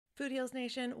Food Heals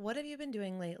Nation, what have you been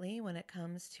doing lately when it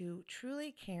comes to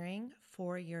truly caring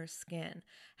for your skin?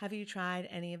 Have you tried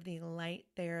any of the light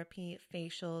therapy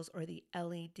facials or the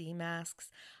LED masks?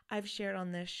 I've shared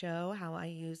on this show how I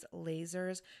use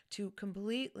lasers to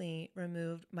completely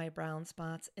remove my brown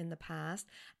spots in the past,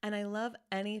 and I love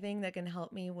anything that can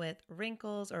help me with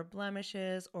wrinkles or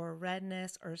blemishes or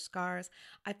redness or scars.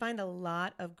 I find a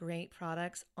lot of great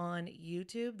products on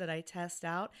YouTube that I test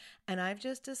out, and I've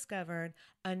just discovered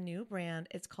a new brand.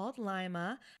 It's called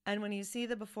Lima. And when you see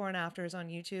the before and afters on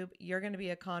YouTube, you're going to be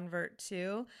a convert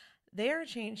too. They are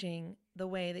changing the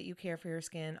way that you care for your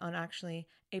skin on actually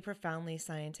a profoundly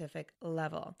scientific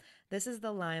level. This is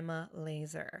the Lima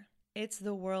laser. It's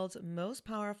the world's most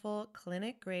powerful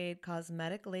clinic-grade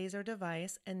cosmetic laser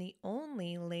device and the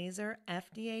only laser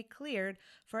FDA cleared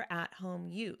for at-home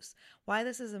use. Why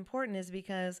this is important is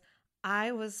because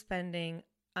I was spending,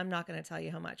 I'm not going to tell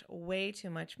you how much, way too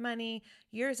much money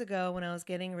years ago when I was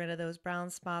getting rid of those brown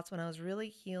spots, when I was really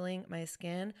healing my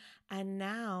skin. And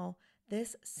now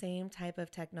this same type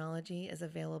of technology is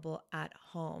available at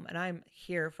home, and I'm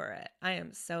here for it. I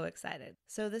am so excited.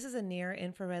 So this is a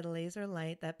near-infrared laser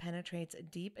light that penetrates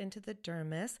deep into the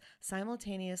dermis,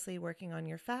 simultaneously working on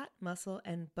your fat, muscle,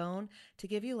 and bone to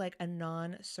give you like a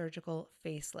non-surgical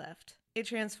facelift. It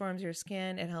transforms your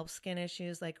skin. It helps skin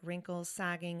issues like wrinkles,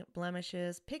 sagging,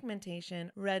 blemishes,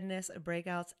 pigmentation, redness,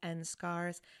 breakouts, and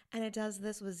scars. And it does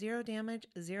this with zero damage,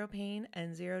 zero pain,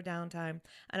 and zero downtime.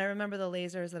 And I remember the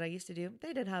lasers that I used to do,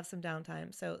 they did have some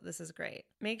downtime, so this is great.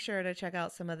 Make sure to check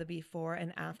out some of the before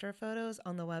and after photos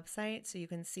on the website so you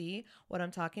can see what I'm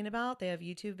talking about. They have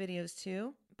YouTube videos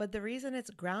too. But the reason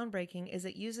it's groundbreaking is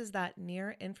it uses that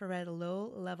near-infrared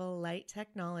low-level light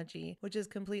technology, which is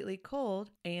completely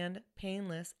cold and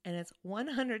painless, and it's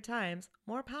 100 times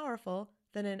more powerful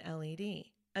than an LED.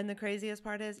 And the craziest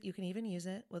part is you can even use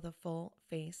it with a full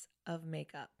face of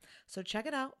makeup. So check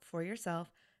it out for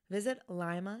yourself. Visit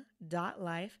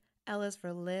lima.life. L is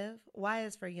for live, Y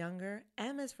is for younger,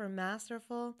 M is for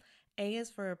masterful, A is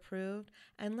for approved,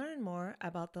 and learn more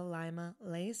about the Lima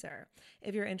laser.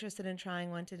 If you're interested in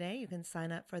trying one today, you can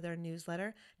sign up for their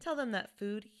newsletter. Tell them that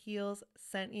Food Heals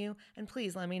sent you, and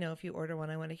please let me know if you order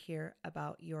one. I want to hear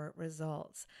about your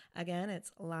results. Again,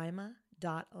 it's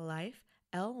lima.life,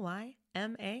 Lyma.life.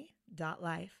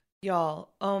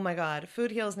 Y'all, oh my God,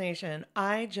 Food Heals Nation,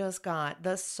 I just got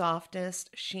the softest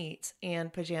sheets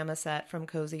and pajama set from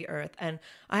Cozy Earth, and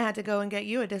I had to go and get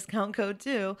you a discount code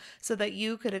too so that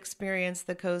you could experience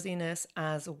the coziness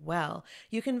as well.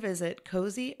 You can visit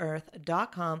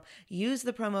CozyEarth.com, use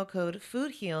the promo code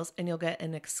FoodHeals, and you'll get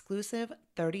an exclusive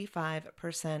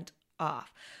 35%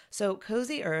 off. So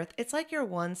Cozy Earth, it's like your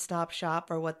one-stop shop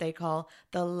for what they call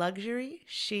the luxury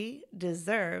she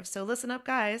deserves. So listen up,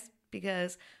 guys,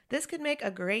 because this could make a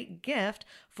great gift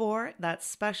for that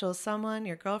special someone,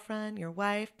 your girlfriend, your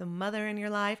wife, the mother in your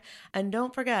life. And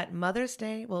don't forget, Mother's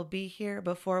Day will be here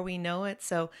before we know it.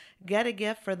 So get a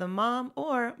gift for the mom,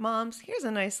 or moms, here's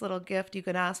a nice little gift you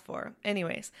could ask for.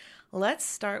 Anyways, let's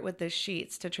start with the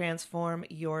sheets to transform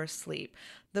your sleep.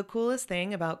 The coolest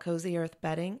thing about Cozy Earth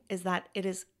bedding is that it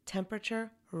is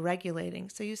temperature regulating,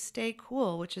 so you stay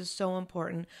cool, which is so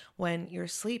important when you're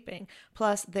sleeping.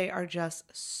 Plus, they are just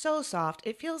so soft.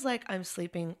 It feels like I'm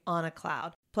sleeping on a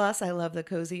cloud. Plus, I love the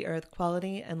Cozy Earth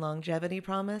quality and longevity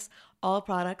promise. All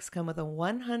products come with a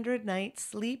 100-night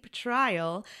sleep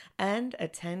trial and a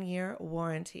 10-year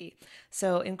warranty.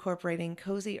 So incorporating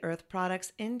Cozy Earth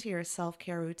products into your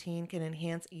self-care routine can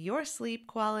enhance your sleep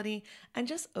quality and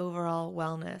just overall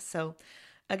wellness. So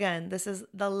again, this is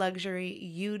the luxury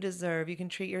you deserve. You can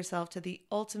treat yourself to the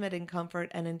ultimate in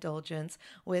comfort and indulgence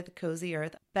with Cozy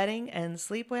Earth bedding and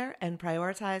sleepwear, and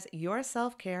prioritize your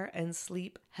self-care and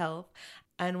sleep health.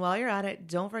 And while you're at it,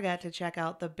 don't forget to check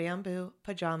out the bamboo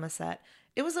pajama set.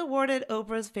 It was awarded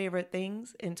Oprah's Favorite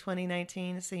Things in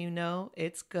 2019, so you know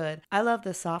it's good. I love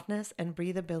the softness and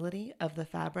breathability of the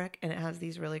fabric, and it has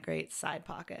these really great side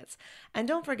pockets. And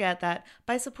don't forget that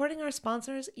by supporting our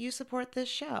sponsors, you support this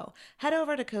show. Head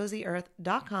over to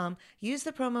CozyEarth.com, use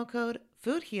the promo code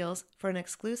FoodHeals for an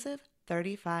exclusive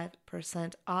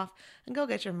 35% off, and go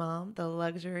get your mom the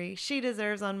luxury she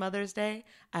deserves on Mother's Day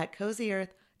at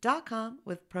CozyEarth.com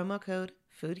with promo code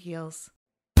FoodHeals.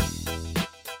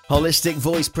 Holistic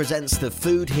Voice presents the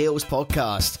Food Heals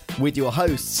podcast with your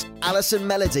hosts, Alison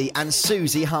Melody and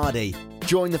Susie Hardy.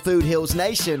 Join the Food Heals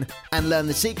Nation and learn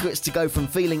the secrets to go from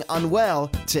feeling unwell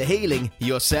to healing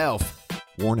yourself.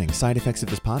 Warning, side effects of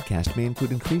this podcast may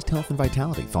include increased health and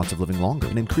vitality, thoughts of living longer,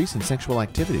 an increase in sexual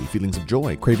activity, feelings of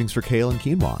joy, cravings for kale and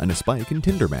quinoa, and a spike in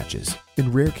Tinder matches.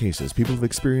 In rare cases, people have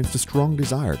experienced a strong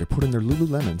desire to put in their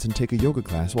Lululemons and take a yoga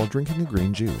class while drinking a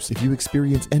green juice. If you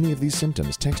experience any of these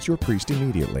symptoms, text your priest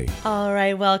immediately. All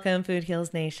right, welcome, Food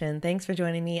Heals Nation. Thanks for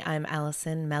joining me. I'm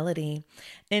Allison Melody.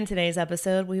 In today's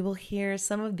episode, we will hear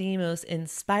some of the most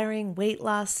inspiring weight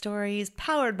loss stories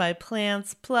powered by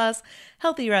plants, plus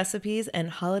healthy recipes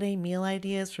and holiday meal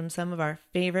ideas from some of our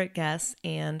favorite guests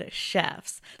and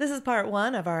chefs. This is part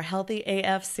one of our Healthy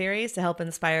AF series to help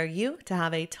inspire you to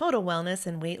have a total wellness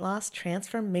and weight loss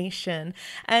transformation.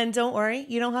 And don't worry,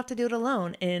 you don't have to do it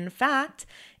alone. In fact,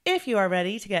 if you are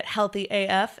ready to get healthy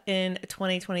AF in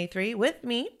 2023 with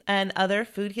me and other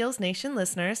Food Heals Nation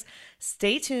listeners,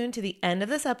 stay tuned to the end of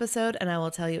this episode and I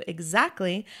will tell you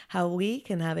exactly how we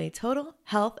can have a total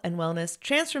health and wellness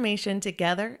transformation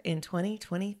together in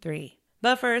 2023.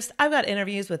 But first, I've got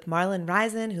interviews with Marlon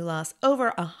Risen, who lost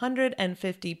over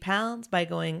 150 pounds by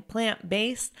going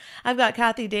plant-based. I've got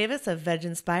Kathy Davis of Veg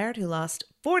Inspired, who lost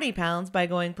 40 pounds by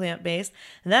going plant-based.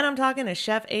 And then I'm talking to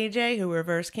Chef AJ, who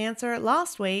reversed cancer,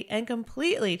 lost weight, and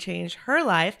completely changed her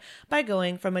life by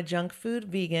going from a junk food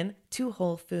vegan to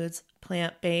whole foods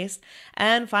plant-based.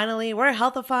 And finally, we're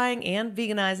healthifying and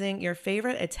veganizing your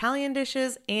favorite Italian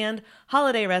dishes and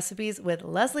holiday recipes with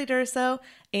Leslie Durso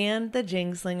and the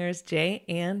Jing Slingers, Jay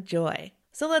and Joy.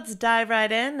 So let's dive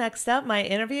right in. Next up, my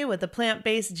interview with the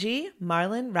plant-based G,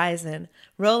 Marlon Risen.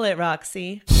 Roll it,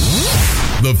 Roxy.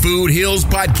 The Food Heals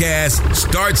Podcast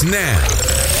starts now.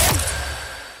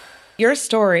 Your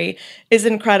story is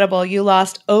incredible. You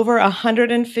lost over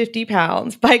 150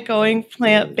 pounds by going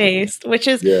plant-based, which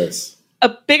is a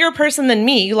bigger person than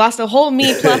me. You lost a whole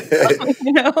me plus,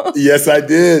 you know? Yes, I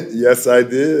did. Yes, I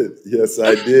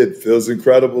did. Feels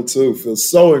incredible too. Feels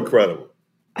so incredible.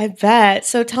 I bet.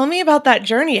 So tell me about that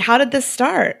journey. How did this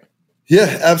start?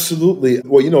 Yeah, absolutely.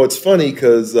 Well, it's funny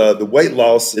because the weight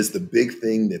loss is the big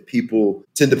thing that people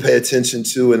tend to pay attention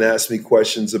to and ask me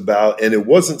questions about. And it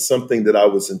wasn't something that I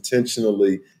was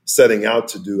intentionally setting out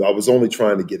to do. I was only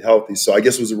trying to get healthy. So I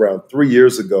guess it was around 3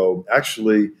 years ago.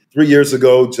 Actually, 3 years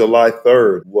ago, July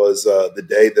 3rd was the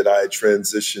day that I had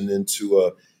transitioned into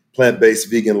a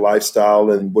plant-based vegan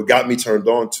lifestyle. And what got me turned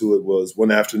on to it was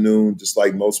one afternoon, just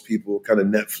like most people, kind of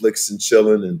Netflix and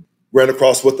chilling, and ran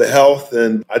across What the Health.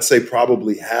 And I'd say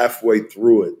probably halfway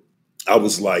through it, I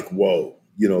was like, whoa,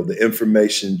 the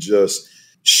information just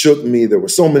shook me. There were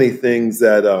so many things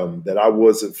that I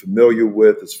wasn't familiar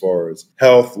with as far as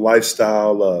health,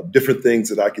 lifestyle, different things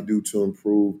that I could do to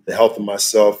improve the health of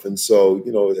myself. And so,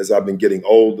 as I've been getting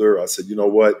older, I said, you know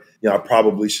what, I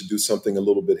probably should do something a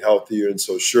little bit healthier. And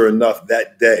so sure enough,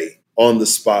 that day on the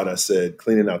spot, I said,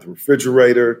 cleaning out the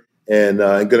refrigerator, and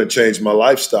I'm going to change my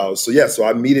lifestyle. So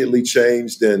I immediately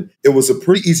changed, and it was a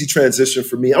pretty easy transition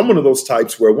for me. I'm one of those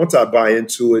types where once I buy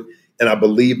into it and I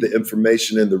believe the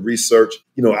information and the research,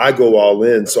 I go all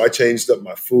in. So I changed up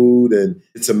my food, and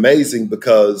it's amazing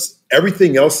because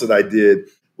everything else that I did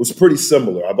was pretty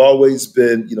similar. I've always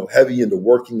been, heavy into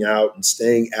working out and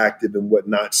staying active and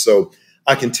whatnot. So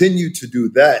I continued to do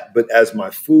that. But as my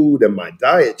food and my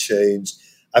diet changed,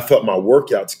 I felt my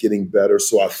workouts getting better.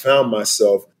 So I found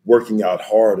myself working out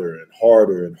harder and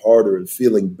harder and harder and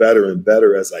feeling better and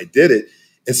better as I did it.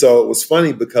 And so it was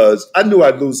funny because I knew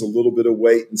I'd lose a little bit of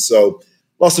weight. And so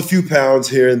lost a few pounds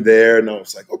here and there. And I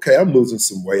was like, okay, I'm losing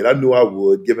some weight. I knew I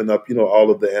would, giving up, all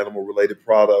of the animal related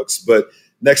products. But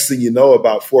next thing you know,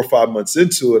 about 4 or 5 months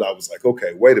into it, I was like,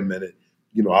 okay, wait a minute.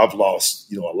 I've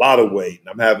lost, a lot of weight, and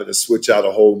I'm having to switch out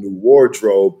a whole new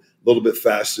wardrobe a little bit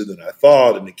faster than I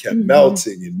thought. And it kept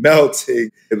melting and melting.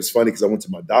 It was funny because I went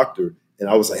to my doctor and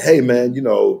I was like, hey, man,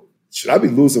 should I be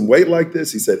losing weight like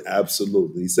this? He said,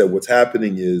 absolutely. He said, what's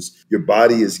happening is your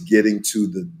body is getting to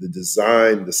the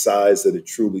design, the size that it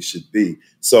truly should be.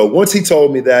 So once he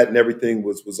told me that and everything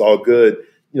was all good,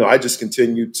 I just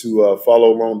continued to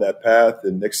follow along that path.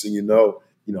 And next thing you know,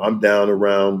 I'm down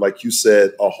around, like you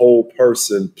said, a whole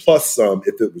person plus some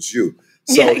if it was you.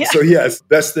 So yes,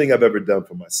 best thing I've ever done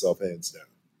for myself, hands down.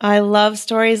 I love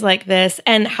stories like this.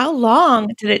 And how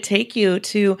long did it take you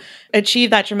to achieve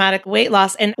that dramatic weight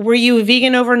loss? And were you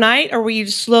vegan overnight, or were you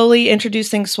slowly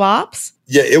introducing swaps?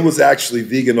 Yeah, it was actually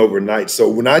vegan overnight. So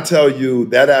when I tell you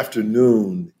that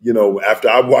afternoon, after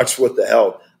I watched What the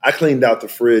Health, I cleaned out the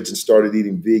fridge and started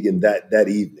eating vegan that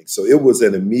evening. So it was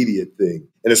an immediate thing.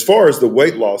 And as far as the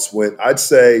weight loss went, I'd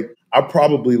say I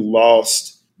probably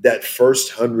lost that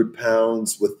first 100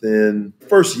 pounds within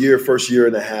first year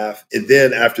and a half. And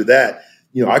then after that,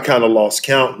 I kind of lost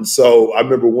count. And so I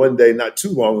remember one day, not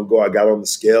too long ago, I got on the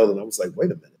scale and I was like,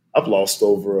 wait a minute, I've lost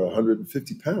over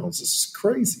 150 pounds. This is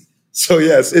crazy. So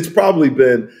yes, it's probably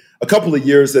been a couple of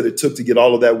years that it took to get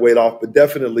all of that weight off, but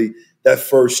definitely that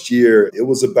first year, it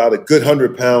was about a good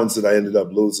 100 pounds that I ended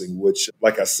up losing, which,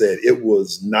 like I said, it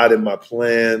was not in my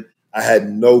plan. I had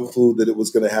no clue that it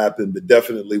was going to happen, but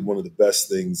definitely one of the best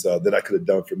things that I could have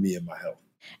done for me and my health.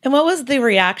 And what was the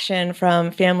reaction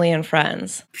from family and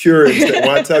friends? Pure instant.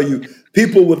 When I tell you,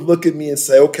 people would look at me and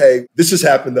say, okay, this just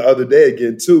happened the other day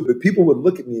again too, but people would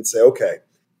look at me and say, okay,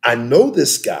 I know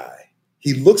this guy.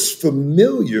 He looks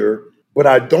familiar, but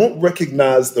I don't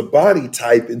recognize the body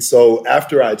type. And so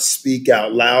after I'd speak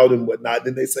out loud and whatnot,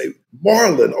 then they say,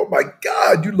 Marlon, oh my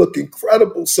God, you look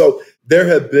incredible. So there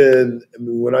have been,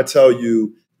 when I tell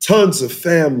you, tons of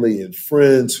family and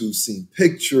friends who've seen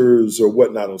pictures or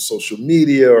whatnot on social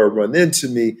media or run into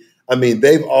me.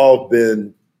 They've all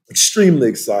been extremely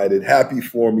excited, happy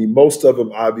for me. Most of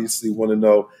them obviously want to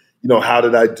know, how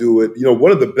did I do it?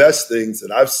 One of the best things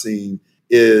that I've seen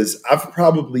is I've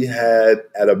probably had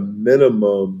at a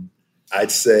minimum,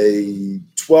 I'd say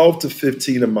 12 to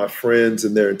 15 of my friends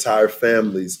and their entire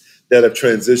families that have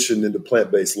transitioned into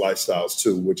plant-based lifestyles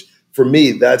too, which for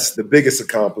me, that's the biggest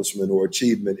accomplishment or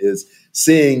achievement is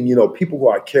seeing, people who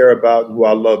I care about and who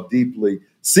I love deeply,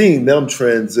 seeing them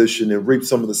transition and reap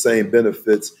some of the same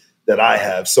benefits that I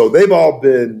have. So they've all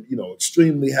been,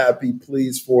 extremely happy,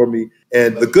 pleased for me.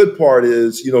 And the good part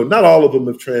is, not all of them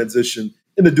have transitioned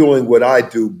into doing what I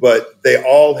do, but they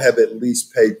all have at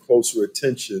least paid closer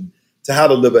attention to how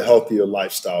to live a healthier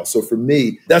lifestyle. So for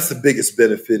me, that's the biggest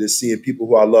benefit is seeing people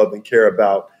who I love and care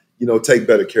about, take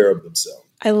better care of themselves.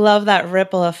 I love that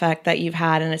ripple effect that you've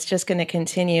had, and it's just going to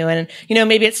continue. And,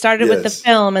 maybe it started with the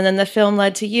film, and then the film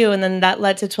led to you, and then that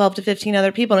led to 12 to 15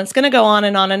 other people. And it's going to go on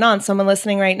and on and on. Someone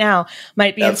listening right now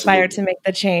might be inspired to make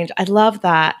the change. I love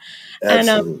that.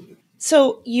 Absolutely. And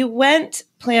so you went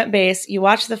plant-based, you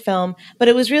watched the film, but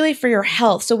it was really for your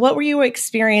health. So what were you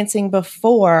experiencing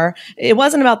before? It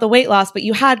wasn't about the weight loss, but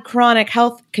you had chronic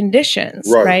health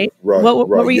conditions, right? What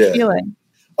were you feeling?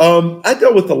 I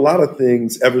dealt with a lot of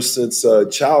things ever since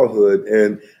childhood.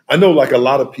 And I know like a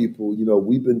lot of people,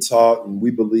 we've been taught and we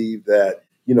believe that,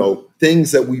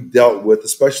 things that we've dealt with,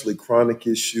 especially chronic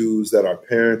issues that our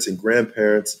parents and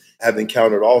grandparents have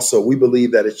encountered also, we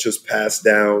believe that it's just passed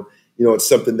down. It's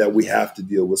something that we have to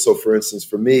deal with. So for instance,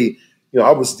 for me,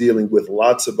 I was dealing with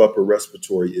lots of upper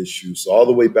respiratory issues. So all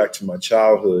the way back to my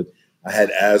childhood, I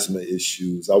had asthma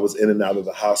issues. I was in and out of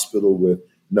the hospital with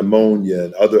pneumonia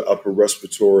and other upper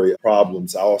respiratory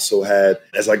problems. I also had,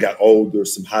 as I got older,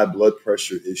 some high blood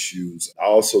pressure issues. I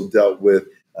also dealt with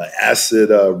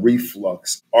acid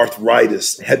reflux,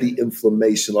 arthritis, heavy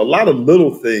inflammation, a lot of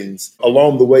little things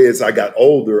along the way as I got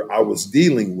older I was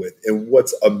dealing with. And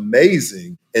what's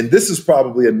amazing, and this is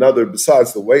probably another,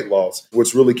 besides the weight loss,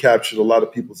 what's really captured a lot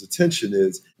of people's attention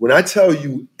is when I tell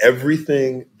you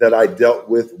everything that I dealt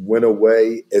with went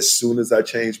away as soon as I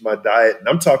changed my diet, and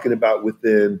I'm talking about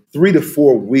within 3 to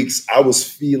 4 weeks, I was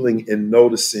feeling and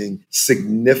noticing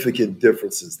significant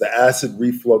differences. The acid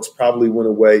reflux probably went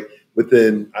away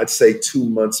within, I'd say, 2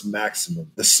 months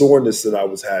maximum. The soreness that I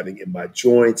was having in my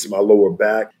joints, my lower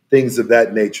back, things of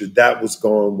that nature, that was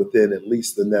gone within at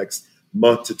least the next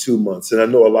month to 2 months. And I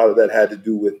know a lot of that had to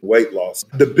do with weight loss.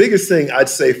 The biggest thing I'd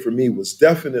say for me was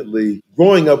definitely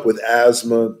growing up with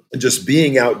asthma and just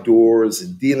being outdoors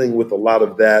and dealing with a lot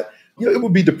of that. It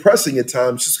would be depressing at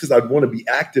times just because I'd want to be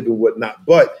active and whatnot,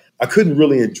 but I couldn't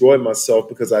really enjoy myself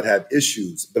because I'd have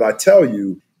issues. But I tell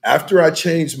you, after I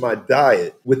changed my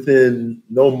diet, within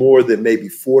no more than maybe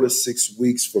 4 to 6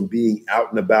 weeks from being out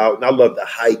and about, and I love to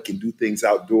hike and do things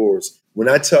outdoors, when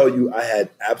I tell you I had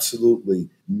absolutely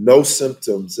no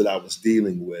symptoms that I was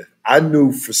dealing with, I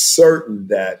knew for certain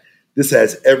that this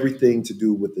has everything to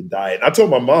do with the diet. And I told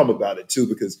my mom about it too,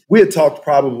 because we had talked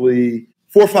probably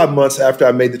 4 or 5 months after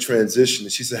I made the transition.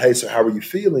 And she said, hey, so how are you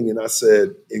feeling? And I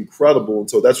said, incredible. And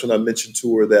so that's when I mentioned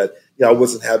to her that, I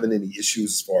wasn't having any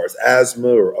issues as far as asthma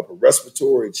or upper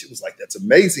respiratory. And she was like, that's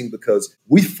amazing because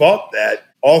we fought that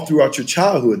all throughout your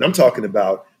childhood. And I'm talking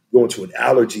about going to an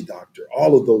allergy doctor,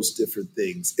 all of those different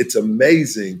things. It's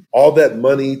amazing. All that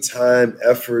money, time,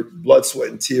 effort, blood, sweat,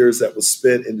 and tears that was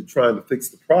spent into trying to fix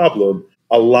the problem.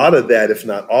 A lot of that, if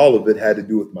not all of it, had to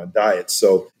do with my diet.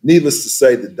 So needless to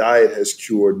say, the diet has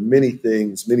cured many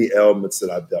things, many ailments that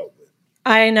I've dealt with.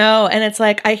 I know. And it's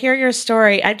like, I hear your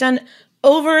story. I've done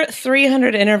over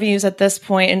 300 interviews at this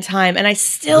point in time, and I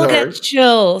still get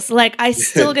chills. Like, I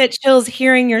still get chills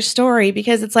hearing your story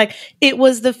because it's like, it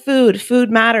was the food.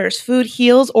 Food matters. Food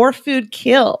heals or food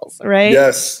kills, right?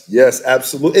 Yes,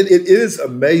 absolutely. It is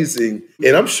amazing.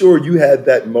 And I'm sure you had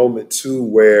that moment too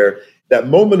where that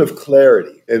moment of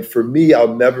clarity. And for me,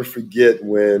 I'll never forget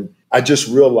when I just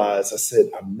realized, I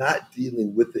said, I'm not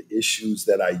dealing with the issues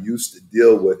that I used to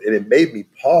deal with. And it made me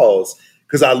pause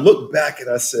because I looked back and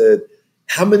I said,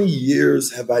 how many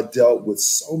years have I dealt with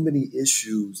so many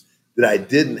issues that I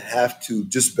didn't have to,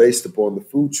 just based upon the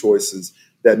food choices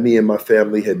that me and my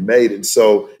family had made? And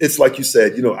so it's like you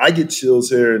said, I get chills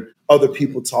hearing other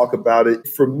people talk about it.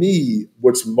 For me,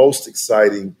 what's most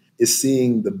exciting is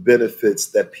seeing the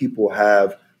benefits that people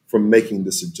have from making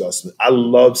this adjustment. I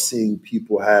love seeing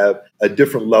people have a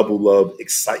different level of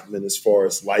excitement as far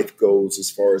as life goes, as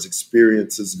far as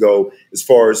experiences go, as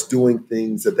far as doing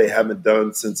things that they haven't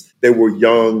done since they were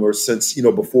young or since,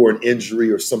 before an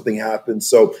injury or something happened.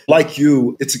 So like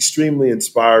you, it's extremely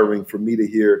inspiring for me to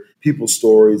hear people's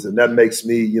stories. And that makes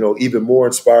me, even more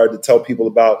inspired to tell people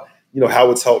about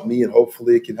how it's helped me, and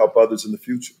hopefully it can help others in the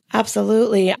future.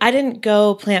 Absolutely. I didn't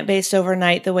go plant-based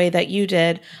overnight the way that you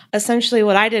did. Essentially,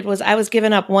 what I did was I was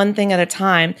giving up one thing at a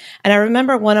time. And I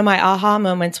remember one of my aha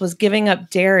moments was giving up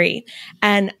dairy.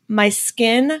 And my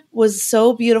skin was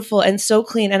so beautiful and so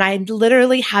clean. And I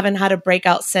literally haven't had a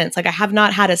breakout since. Like, I have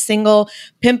not had a single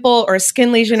pimple or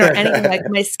skin lesion or anything. Like,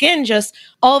 my skin just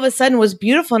all of a sudden was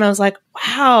beautiful. And I was like,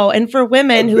 wow. And for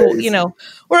women Amazing. who,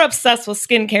 we're obsessed with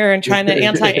skincare and trying to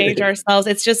anti-age ourselves,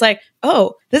 it's just like,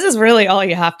 oh, this is really all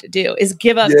you have to do is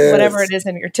give up whatever it is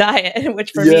in your diet,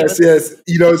 which for me was... Yes.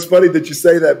 It's funny that you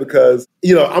say that because,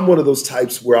 I'm one of those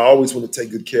types where I always want to take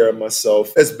good care of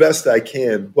myself as best I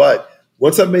can. But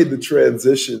once I made the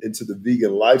transition into the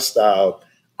vegan lifestyle,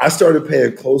 I started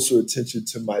paying closer attention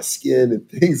to my skin and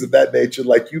things of that nature,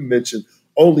 like you mentioned,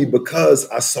 only because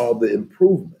I saw the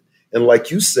improvement. And like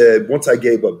you said, once I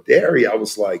gave up dairy, I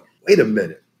was like, wait a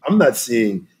minute, I'm not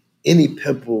seeing any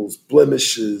pimples,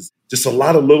 blemishes, just a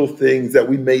lot of little things that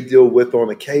we may deal with on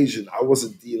occasion. I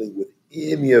wasn't dealing with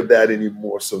any of that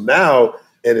anymore. So now,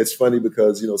 and it's funny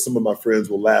because, some of my friends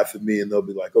will laugh at me and they'll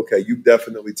be like, okay, you've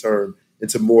definitely turned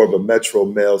into more of a metro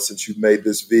male since you've made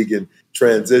this vegan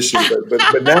transition.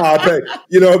 But now I pay,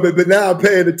 but now I'm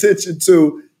paying attention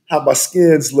to how my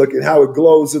skin's looking, how it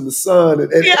glows in the sun.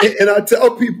 And I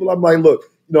tell people, I'm like, look,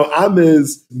 I'm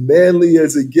as manly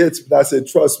as it gets, but I said,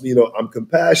 trust me, I'm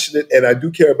compassionate and I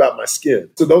do care about my skin.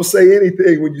 So don't say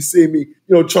anything when you see me,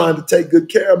 trying to take good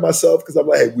care of myself, because I'm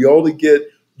like, hey, we only get,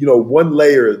 one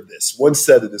layer of this, one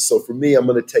set of this. So for me, I'm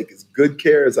going to take as good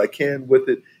care as I can with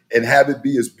it and have it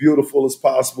be as beautiful as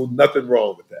possible. Nothing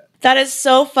wrong with that. That is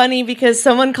so funny because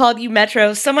someone called you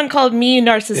Metro. Someone called me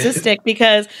narcissistic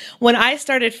because when I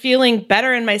started feeling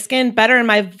better in my skin, better in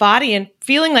my body, and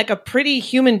feeling like a pretty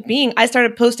human being, I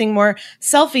started posting more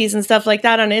selfies and stuff like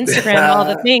that on Instagram and all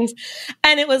the things.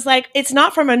 And it was like, it's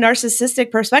not from a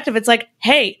narcissistic perspective. It's like,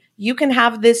 hey, you can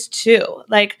have this too.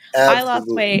 Like, absolutely. I lost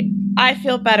weight. I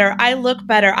feel better. I look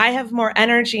better. I have more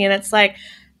energy. And it's like,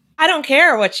 I don't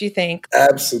care what you think.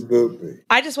 Absolutely.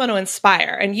 I just want to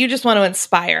inspire, and you just want to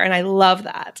inspire. And I love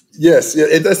that. Yes. Yeah,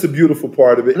 and that's the beautiful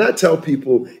part of it. And I tell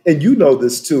people, and you know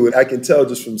this too, and I can tell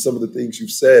just from some of the things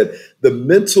you've said, the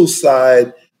mental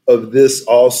side of this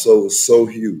also is so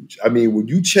huge. I mean, when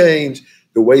you change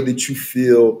the way that you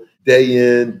feel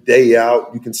day in, day out,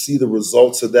 you can see the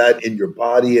results of that in your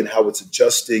body and how it's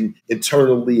adjusting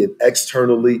internally and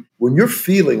externally. When you're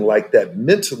feeling like that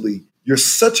mentally, you're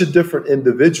such a different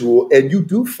individual, and you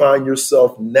do find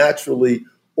yourself naturally,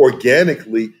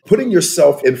 organically putting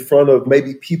yourself in front of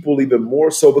maybe people even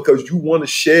more so because you want to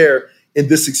share in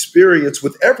this experience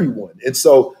with everyone. And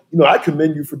so, I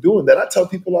commend you for doing that. I tell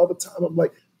people all the time, I'm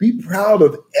like, be proud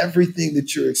of everything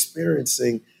that you're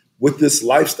experiencing with this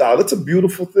lifestyle. It's a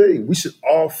beautiful thing. We should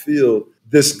all feel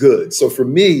this good. So for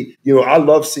me, I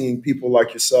love seeing people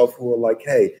like yourself who are like,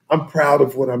 hey, I'm proud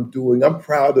of what I'm doing. I'm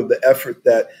proud of the effort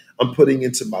that I'm putting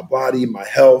into my body, my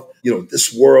health,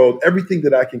 this world, everything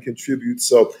that I can contribute.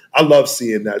 So I love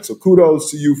seeing that. So kudos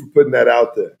to you for putting that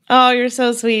out there. Oh, you're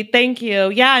so sweet. Thank you.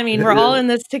 Yeah, I mean, we're all in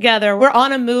this together. We're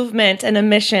on a movement and a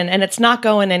mission, and it's not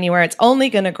going anywhere. It's only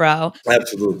going to grow.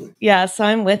 Absolutely. Yes,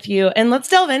 I'm with you. And let's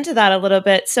delve into that a little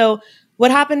bit. So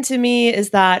what happened to me is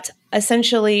that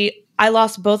essentially I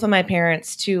lost both of my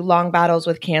parents to long battles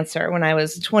with cancer. When I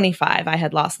was 25, I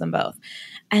had lost them both.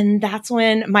 And that's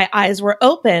when my eyes were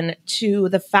open to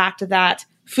the fact that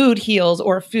food heals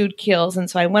or food kills. And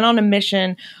so I went on a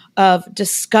mission of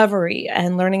discovery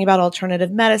and learning about alternative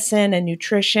medicine and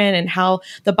nutrition and how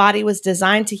the body was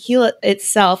designed to heal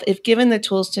itself if given the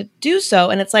tools to do so.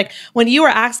 And it's like when you were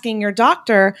asking your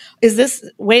doctor, is this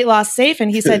weight loss safe? And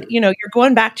he said, you're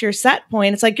going back to your set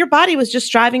point. It's like your body was just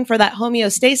striving for that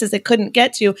homeostasis it couldn't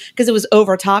get to because it was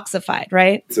over toxified,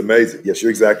 right? It's amazing. Yes,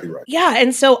 you're exactly right. Yeah.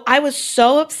 And so I was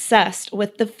so obsessed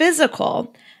with the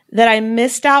physical that I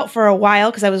missed out for a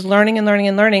while because I was learning and learning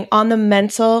and learning on the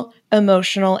mental,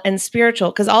 emotional, and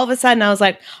spiritual. Because all of a sudden I was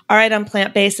like, all right, I'm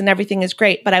plant-based and everything is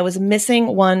great, but I was missing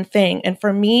one thing. And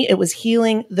for me, it was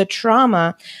healing the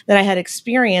trauma that I had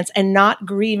experienced and not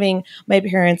grieving my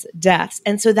parents' deaths.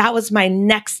 And so that was my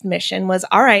next mission was,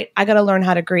 all right, I got to learn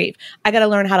how to grieve. I got to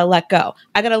learn how to let go.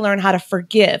 I got to learn how to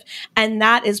forgive. And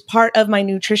that is part of my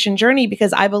nutrition journey,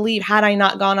 because I believe had I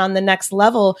not gone on the next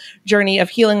level journey of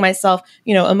healing myself,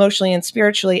 emotionally and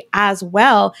spiritually as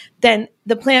well, then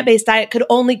the plant-based diet could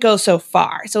only go so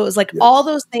far. So it was like all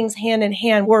those things hand in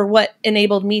hand were what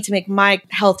enabled me to make my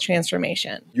health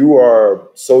transformation. You are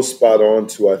so spot on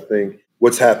to, I think,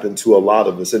 what's happened to a lot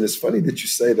of us. And it's funny that you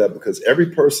say that, because every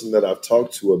person that I've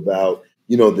talked to about,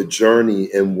 the journey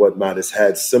and whatnot has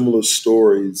had similar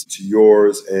stories to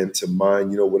yours and to mine.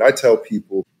 What I tell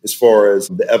people as far as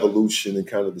the evolution and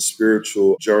kind of the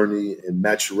spiritual journey and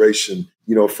maturation,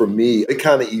 for me, it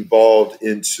kind of evolved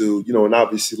into, and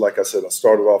obviously, like I said, I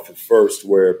started off at first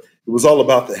where it was all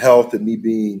about the health and me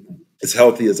being as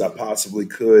healthy as I possibly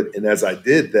could. And as I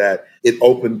did that, it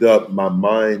opened up my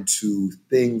mind to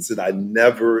things that I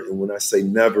never, and when I say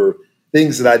never,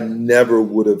 things that I never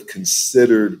would have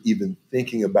considered even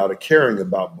thinking about or caring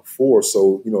about before.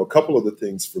 So, a couple of the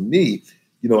things for me,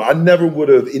 I never would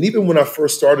have, and even when I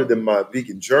first started in my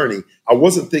vegan journey, I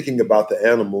wasn't thinking about the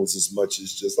animals as much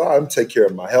as just, I'm take care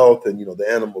of my health and,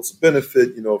 the animals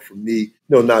benefit, for me,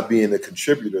 not being a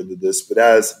contributor to this. But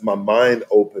as my mind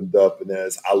opened up and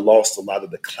as I lost a lot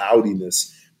of the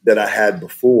cloudiness that I had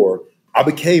before, I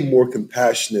became more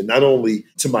compassionate, not only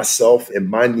to myself and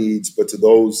my needs, but to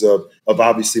those of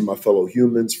obviously my fellow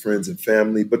humans, friends and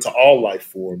family, but to all life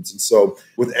forms. And so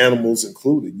with animals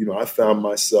included, I found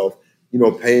myself,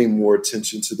 paying more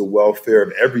attention to the welfare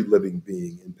of every living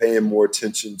being and paying more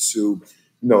attention to,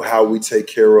 how we take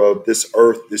care of this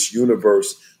earth, this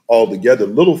universe all together.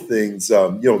 Little things,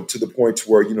 to the point to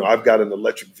where, I've got an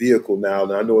electric vehicle now,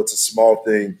 and I know it's a small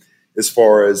thing as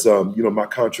far as, my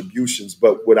contributions.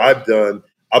 But what I've done,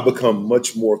 I've become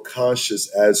much more conscious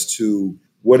as to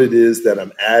what it is that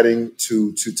I'm adding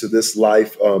to this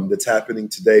life that's happening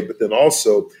today, but then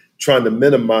also trying to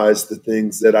minimize the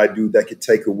things that I do that could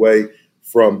take away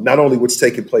from not only what's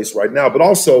taking place right now, but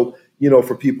also,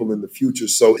 for people in the future.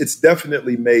 So it's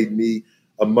definitely made me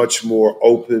a much more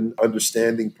open,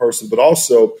 understanding person. But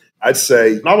also, I'd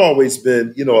say I've always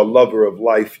been, a lover of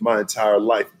life my entire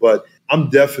life, but I'm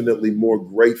definitely more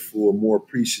grateful and more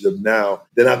appreciative now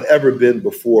than I've ever been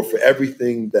before for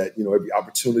everything that, every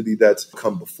opportunity that's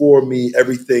come before me,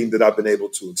 everything that I've been able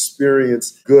to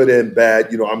experience, good and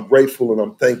bad. I'm grateful and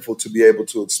I'm thankful to be able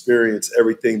to experience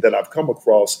everything that I've come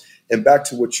across. And back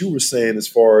to what you were saying, as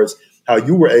far as how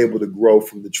you were able to grow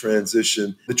from the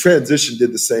transition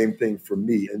did the same thing for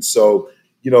me. And so,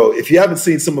 if you haven't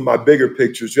seen some of my bigger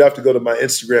pictures, you have to go to my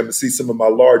Instagram and see some of my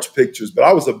large pictures. But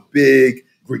I was a big,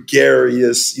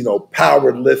 gregarious,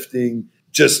 powerlifting,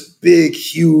 just big,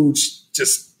 huge,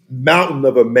 just mountain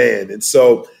of a man. And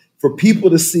so for people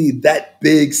to see that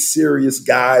big, serious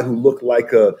guy who looked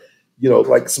like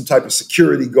like some type of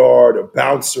security guard or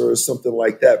bouncer or something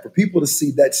like that, for people to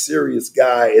see that serious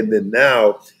guy and then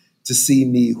now to see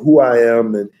me who I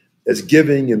am and as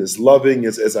giving and as loving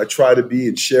as I try to be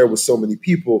and share with so many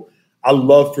people, I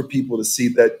love for people to see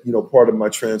that, part of my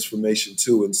transformation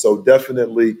too. And so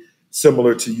definitely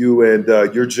similar to you and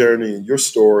your journey and your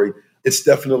story, it's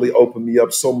definitely opened me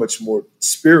up so much more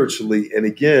spiritually. And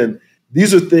again,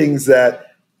 these are things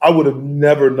that I would have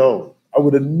never known. I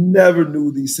would have never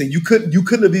knew these things. You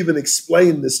couldn't have even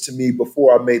explained this to me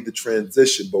before I made the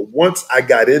transition. But once I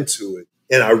got into it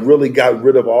and I really got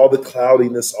rid of all the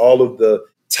cloudiness, all of the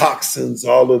toxins,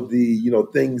 all of the,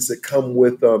 things that come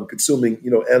with consuming,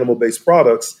 animal-based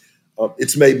products,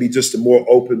 it's made me just a more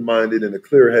open-minded and a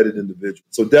clear-headed individual.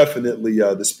 So definitely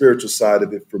the spiritual side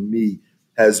of it for me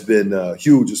has been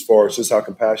huge as far as just how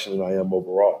compassionate I am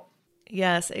overall.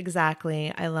 Yes,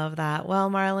 exactly. I love that. Well,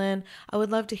 Marlon, I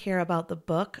would love to hear about the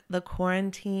book, The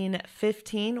Quarantine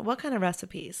 15. What kind of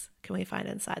recipes can we find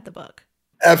inside the book?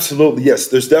 Absolutely. Yes,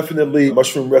 there's definitely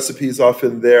mushroom recipes off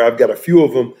in there. I've got a few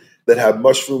of them that have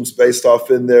mushrooms based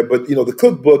off in there. But, the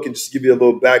cookbook, and just to give you a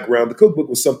little background, the cookbook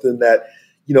was something that,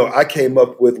 I came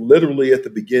up with literally at the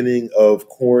beginning of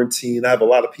quarantine. I have a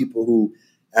lot of people who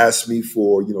ask me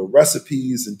for,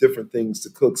 recipes and different things to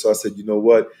cook. So I said, you know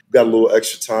what, I've got a little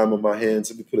extra time on my hands.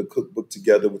 Let me put a cookbook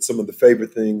together with some of the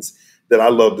favorite things that I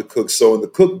love to cook. So in the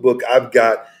cookbook, I've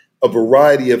got a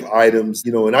variety of items,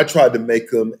 and I tried to make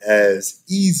them as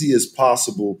easy as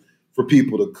possible for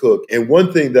people to cook. And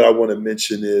one thing that I want to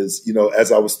mention is,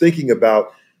 as I was thinking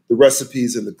about the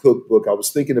recipes in the cookbook, I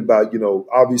was thinking about,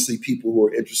 obviously people who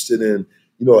are interested in,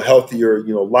 a healthier,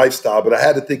 lifestyle, but I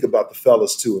had to think about the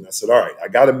fellas too. And I said, all right, I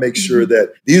got to make sure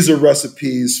that these are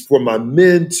recipes for my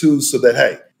men too, so that,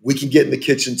 hey, we can get in the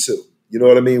kitchen too. You know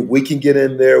what I mean? We can get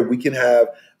in there. We can have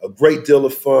a great deal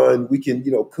of fun. We can,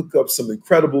 cook up some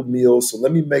incredible meals. So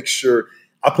let me make sure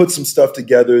I put some stuff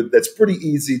together that's pretty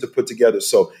easy to put together.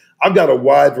 So I've got a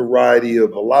wide variety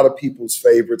of a lot of people's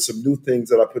favorites, some new things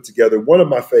that I put together. One of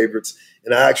my favorites,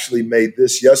 and I actually made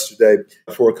this yesterday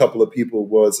for a couple of people,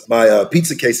 was my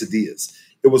pizza quesadillas.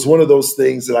 It was one of those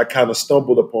things that I kind of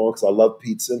stumbled upon because I love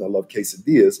pizza and I love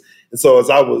quesadillas. And so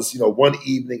as I was, one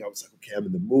evening, I was like, okay, I'm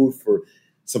in the mood for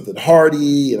something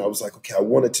hearty. And I was like, okay, I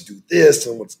want it to do this.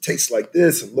 And I want it to taste like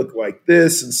this and look like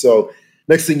this. And so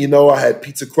next thing you know, I had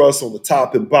pizza crust on the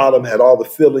top and bottom, had all the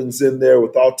fillings in there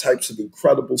with all types of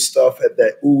incredible stuff, had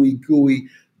that ooey gooey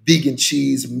vegan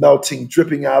cheese melting,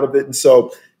 dripping out of it. And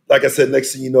so, like I said,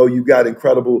 next thing you know, you got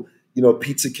incredible,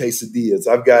 pizza quesadillas.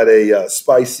 I've got a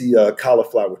spicy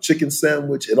cauliflower chicken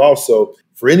sandwich. And also,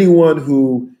 for anyone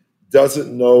who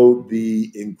doesn't know the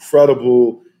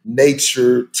incredible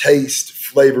nature, taste,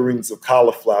 flavorings of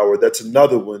cauliflower, that's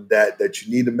another one that you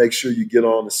need to make sure you get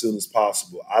on as soon as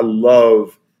possible. I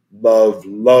love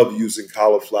using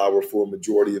cauliflower for a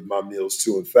majority of my meals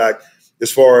too. In fact,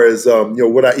 as far as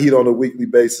what I eat on a weekly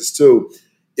basis too,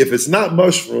 if it's not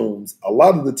mushrooms, a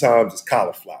lot of the times it's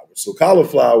cauliflower. So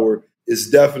cauliflower is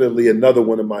definitely another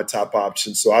one of my top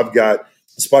options. So I've got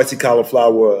a spicy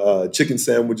cauliflower chicken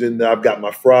sandwich in there. I've got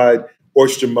my fried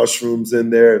oyster mushrooms in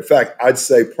there. In fact, I'd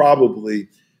say probably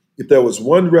if there was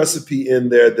one recipe in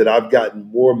there that I've gotten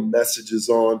more messages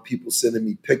on, people sending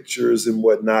me pictures and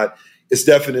whatnot, it's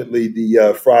definitely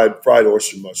the fried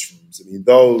oyster mushrooms. I mean,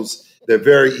 they're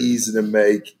very easy to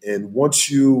make. And once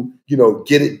you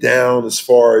get it down as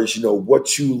far as,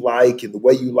 what you like and the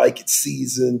way you like it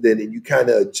seasoned, and you kind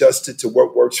of adjust it to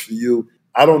what works for you,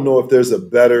 I don't know if there's a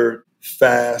better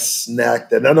fast snack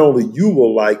that not only you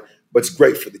will like, but it's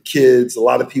great for the kids. A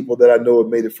lot of people that I know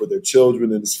have made it for their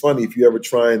children. And it's funny, if you're ever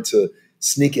trying to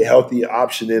sneak a healthy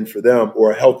option in for them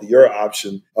or a healthier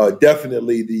option,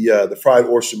 definitely the fried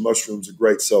oyster mushrooms are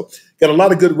great. So got a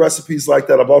lot of good recipes like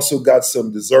that. I've also got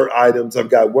some dessert items. I've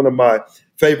got one of my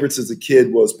favorites as a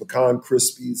kid was pecan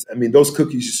crispies. I mean, those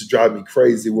cookies used to drive me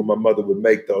crazy when my mother would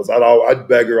make those. I'd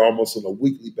beg her almost on a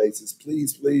weekly basis,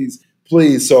 please, please,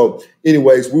 please. So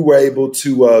anyways, we were able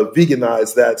to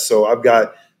veganize that. So I've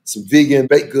got some vegan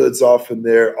baked goods off in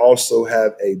there. Also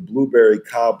have a blueberry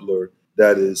cobbler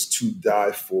that is to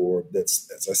die for. That's,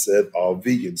 as I said, all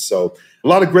vegan. So a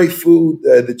lot of great food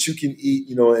that you can eat,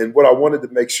 and what I wanted to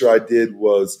make sure I did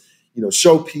was,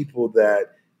 show people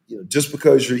that, just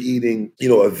because you're eating,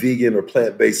 a vegan or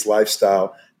plant-based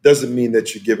lifestyle doesn't mean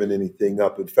that you're giving anything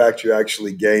up. In fact, you're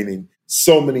actually gaining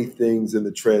so many things in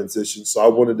the transition. So I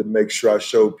wanted to make sure I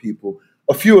showed people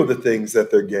a few of the things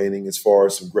that they're gaining as far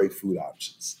as some great food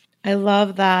options. I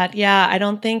love that. Yeah, I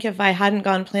don't think if I hadn't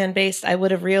gone plant-based, I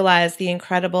would have realized the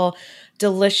incredible,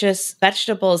 delicious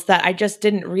vegetables that I just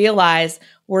didn't realize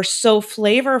were so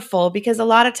flavorful, because a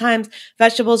lot of times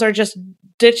vegetables are just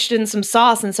ditched in some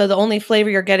sauce. And so the only flavor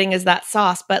you're getting is that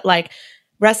sauce. But like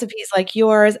recipes like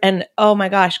yours, and oh my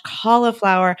gosh,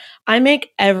 cauliflower. I make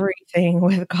everything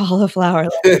with cauliflower.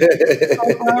 Like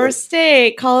cauliflower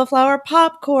steak, cauliflower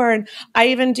popcorn. I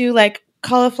even do like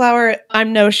cauliflower.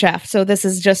 I'm no chef, so this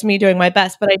is just me doing my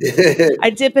best, but I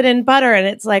dip it in butter, and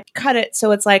it's like cut it so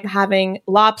it's like having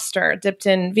lobster dipped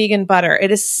in vegan butter.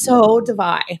 It is so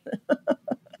divine.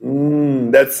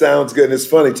 That sounds good. And it's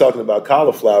funny talking about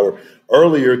cauliflower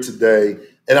earlier today.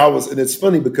 And it's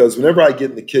funny because whenever I get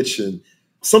in the kitchen,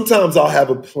 sometimes I'll have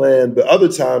a plan, but other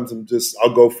times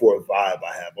I'll go for a vibe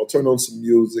I have. I'll turn on some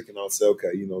music and I'll say,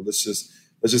 okay, let's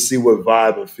just see what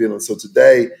vibe I'm feeling. So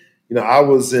today, I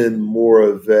was in more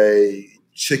of a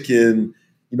chicken,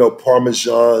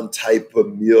 Parmesan type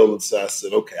of meal. And so I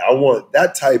said, okay, I want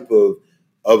that type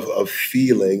of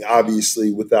feeling,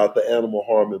 obviously without the animal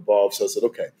harm involved. So I said,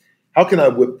 okay, how can I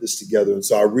whip this together? And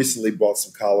so I recently bought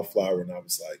some cauliflower, and I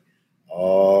was like,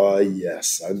 oh,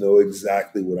 yes, I know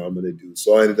exactly what I'm going to do.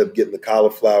 So I ended up getting the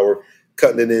cauliflower,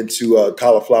 cutting it into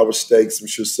cauliflower steaks, I'm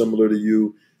sure similar to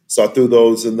you. So I threw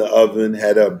those in the oven,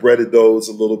 had breaded those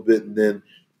a little bit, and then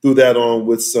threw that on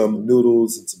with some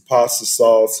noodles and some pasta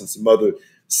sauce and some other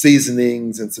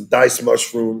seasonings and some diced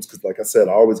mushrooms, because like I said,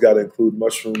 I always got to include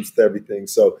mushrooms with everything.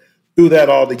 So threw that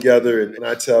all together, and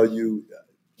I tell you,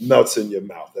 melts in your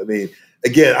mouth. I mean,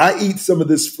 again, I eat some of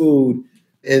this food,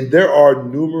 and there are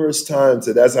numerous times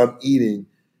that as I'm eating,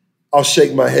 I'll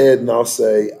shake my head and I'll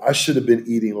say, I should have been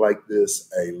eating like this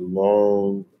a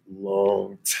long,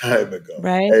 long time ago.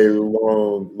 Right? A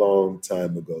long, long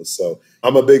time ago. So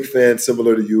I'm a big fan,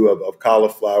 similar to you, of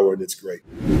cauliflower, and it's great.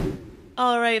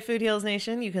 All right, Food Heals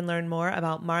Nation, you can learn more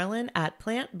about Marlon at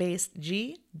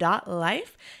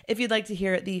plantbasedg.life. If you'd like to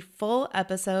hear the full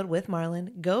episode with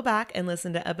Marlon, go back and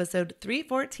listen to episode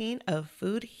 314 of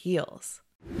Food Heals.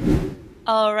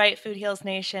 All right, Food Heals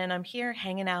Nation, I'm here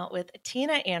hanging out with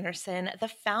Tina Anderson, the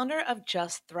founder of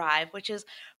Just Thrive, which is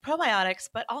probiotics,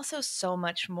 but also so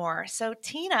much more. So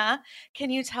Tina, can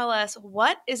you tell us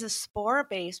what is a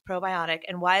spore-based probiotic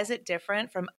and why is it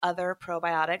different from other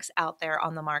probiotics out there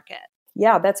on the market?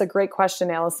 Yeah, that's a great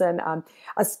question, Allison.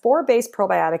 A spore-based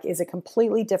probiotic is a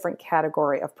completely different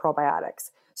category of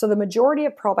probiotics. So the majority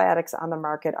of probiotics on the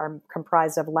market are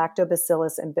comprised of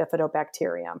lactobacillus and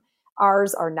bifidobacterium.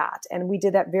 Ours are not. And we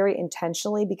did that very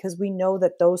intentionally because we know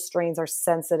that those strains are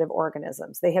sensitive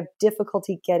organisms. They have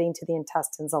difficulty getting to the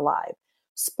intestines alive.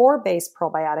 Spore-based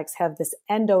probiotics have this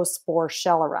endospore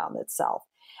shell around itself.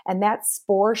 And that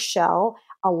spore shell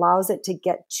allows it to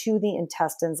get to the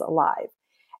intestines alive.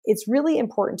 It's really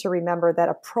important to remember that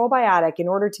a probiotic, in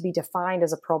order to be defined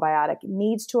as a probiotic,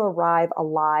 needs to arrive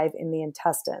alive in the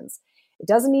intestines. It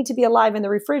doesn't need to be alive in the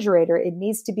refrigerator. It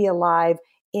needs to be alive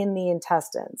in the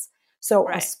intestines. So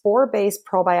Right. A spore-based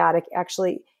probiotic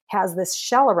actually has this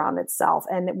shell around itself.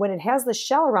 And when it has the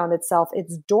shell around itself,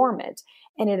 it's dormant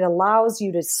and it allows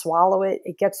you to swallow it.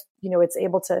 It gets, it's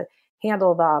able to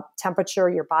handle the temperature,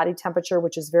 your body temperature,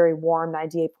 which is very warm,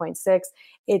 98.6.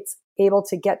 It's able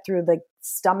to get through the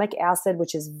stomach acid,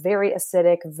 which is very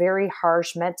acidic, very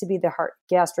harsh, meant to be the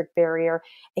gastric barrier,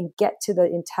 and get to the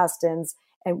intestines.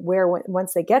 And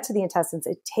once they get to the intestines,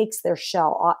 it takes its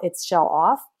shell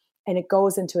off, and it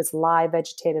goes into its live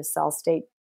vegetative cell state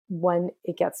when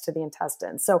it gets to the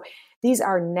intestines. So these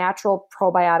are natural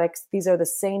probiotics. These are the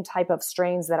same type of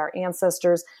strains that our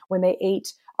ancestors, when they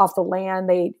ate off the land,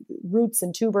 they roots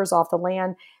and tubers off the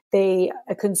land, they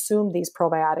consumed these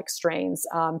probiotic strains.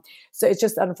 So it's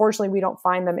just, unfortunately, we don't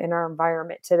find them in our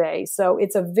environment today. So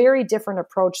it's a very different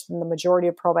approach than the majority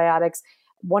of probiotics.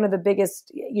 One of the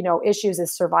biggest, issues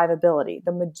is survivability.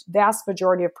 The vast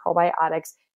majority of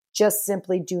probiotics just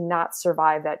simply do not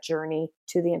survive that journey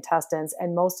to the intestines.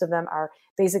 And most of them are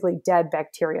basically dead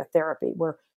bacteria therapy,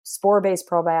 where spore-based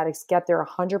probiotics get there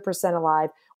 100% alive,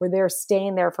 where they're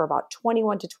staying there for about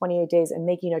 21 to 28 days and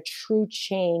making a true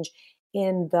change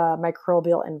in the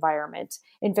microbial environment.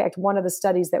 In fact, one of the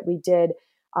studies that we did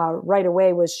right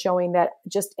away was showing that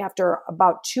just after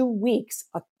about 2 weeks,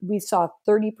 we saw a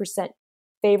 30%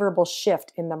 favorable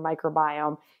shift in the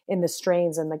microbiome in the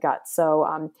strains in the gut.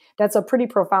 So that's a pretty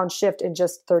profound shift in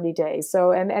just 30 days.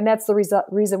 So, and that's the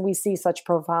reason we see such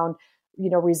profound,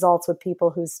 results with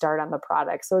people who start on the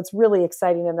product. So it's really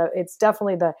exciting. And it's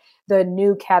definitely the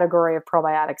new category of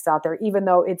probiotics out there, even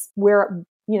though it's where,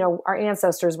 our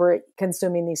ancestors were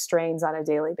consuming these strains on a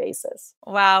daily basis.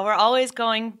 Wow, we're always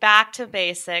going back to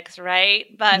basics, right?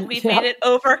 But we've Yep. made it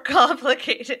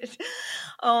overcomplicated.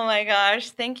 Oh my gosh.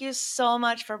 Thank you so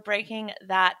much for breaking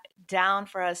that down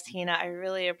for us, Tina. I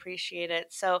really appreciate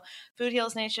it. So, Food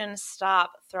Heals Nation,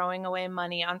 stop throwing away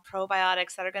money on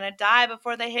probiotics that are going to die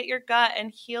before they hit your gut,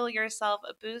 and heal yourself,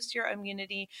 boost your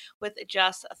immunity with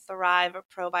Just Thrive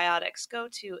probiotics. Go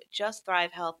to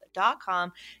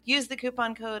justthrivehealth.com. Use the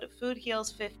coupon code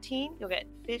FoodHeals15. You'll get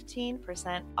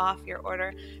 15% off your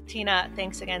order. Tina,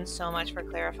 thanks again so much for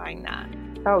clarifying that.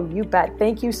 Oh, you bet.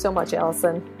 Thank you so much,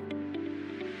 Allison.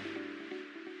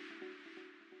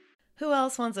 Who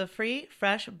else wants a free,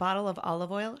 fresh bottle of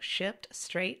olive oil shipped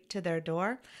straight to their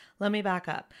door? Let me back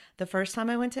up. The first time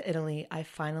I went to Italy, I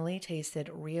finally tasted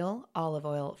real olive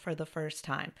oil for the first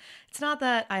time. It's not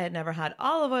that I had never had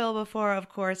olive oil before, of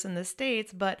course, in the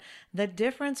States, but the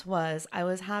difference was I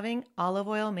was having olive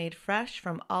oil made fresh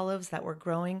from olives that were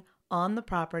growing on the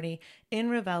property in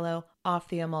Ravello off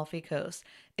the Amalfi Coast.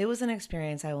 It was an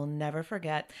experience I will never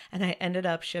forget, and I ended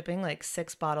up shipping like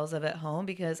 6 bottles of it home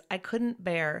because I couldn't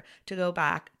bear to go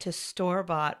back to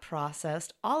store-bought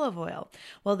processed olive oil.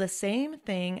 Well, the same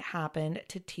thing happened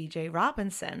to TJ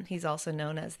Robinson. He's also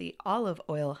known as the olive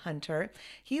oil hunter.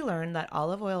 He learned that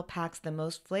olive oil packs the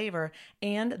most flavor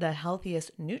and the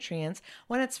healthiest nutrients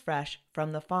when it's fresh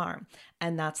from the farm.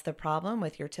 And that's the problem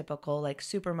with your typical like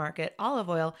supermarket olive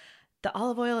oil. The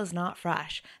olive oil is not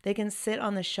fresh. They can sit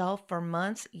on the shelf for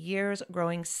months, years,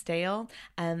 growing stale.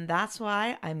 And that's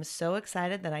why I'm so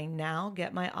excited that I now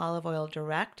get my olive oil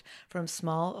direct from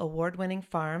small award-winning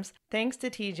farms. Thanks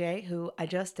to TJ, who I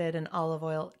just did an olive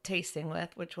oil tasting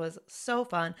with, which was so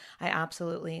fun. I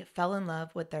absolutely fell in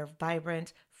love with their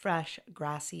vibrant, fresh,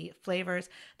 grassy flavors.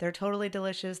 They're totally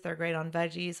delicious. They're great on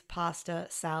veggies, pasta,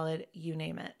 salad, you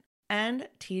name it. And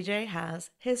TJ has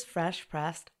his fresh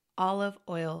pressed olive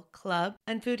oil club.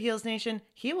 And Food Heals Nation,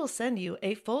 he will send you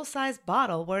a full-size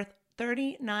bottle worth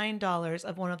 $39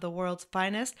 of one of the world's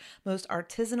finest, most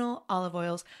artisanal olive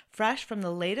oils, fresh from the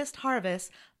latest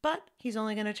harvest, but he's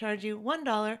only going to charge you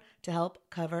 $1 to help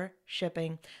cover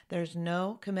shipping. There's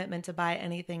no commitment to buy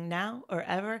anything now or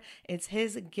ever. It's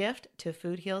his gift to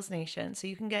Food Heals Nation. So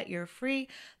you can get your free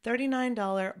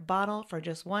 $39 bottle for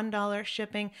just $1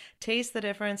 shipping. Taste the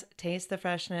difference, taste the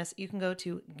freshness. You can go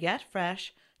to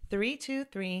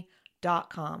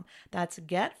getfresh323.com. That's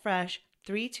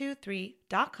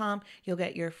getfresh323.com. You'll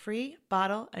get your free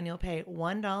bottle and you'll pay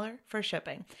 $1 for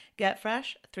shipping.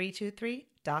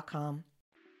 Getfresh323.com.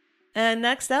 And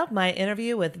next up, my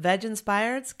interview with Veg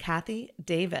Inspired's Kathy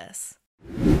Davis.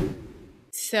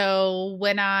 So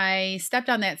when I stepped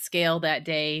on that scale that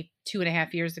day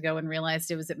 2.5 years ago and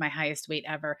realized it was at my highest weight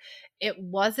ever, it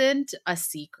wasn't a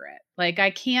secret. Like,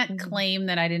 I can't claim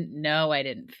that I didn't know I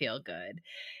didn't feel good.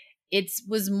 It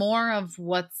was more of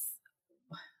what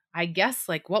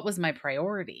was my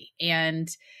priority. And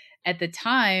at the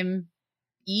time,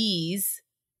 ease,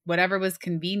 whatever was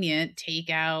convenient,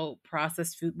 takeout,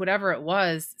 processed food, whatever it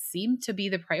was, seemed to be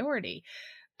the priority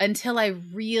until I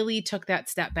really took that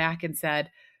step back and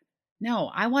said, no,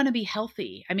 I want to be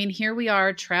healthy. I mean, here we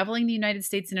are traveling the United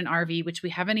States in an RV, which we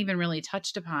haven't even really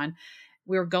touched upon.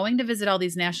 We're going to visit all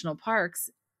these national parks,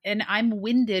 and I'm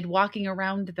winded walking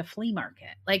around the flea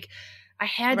market. Like, I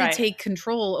had to take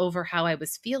control over how I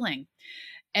was feeling.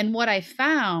 And what I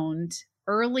found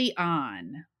early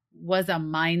on was a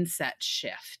mindset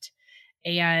shift.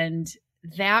 And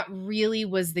that really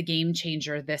was the game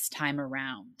changer this time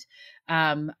around.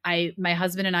 My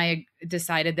husband and I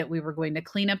decided that we were going to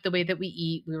clean up the way that we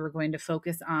eat. We were going to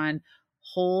focus on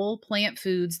whole plant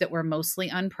foods that were mostly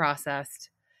unprocessed.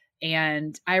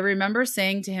 And I remember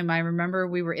saying to him,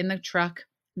 we were in the truck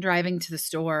driving to the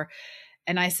store,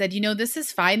 and I said, this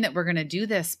is fine that we're going to do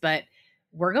this, but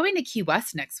we're going to Key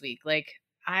West next week. Like,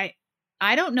 I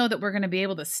don't know that we're going to be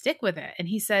able to stick with it. And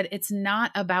he said, it's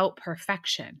not about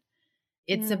perfection.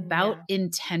 It's about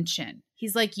intention.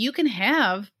 He's like, you can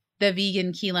have the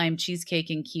vegan key lime cheesecake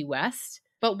in Key West,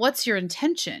 but what's your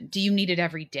intention? Do you need it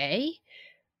every day?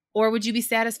 Or would you be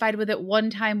satisfied with it one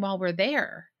time while we're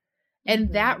there?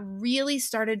 And that really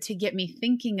started to get me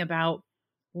thinking about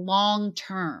long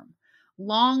term.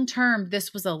 Long term,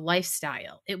 this was a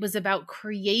lifestyle. It was about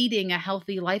creating a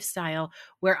healthy lifestyle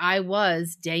where I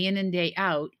was day in and day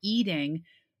out eating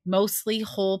mostly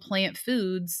whole plant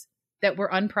foods that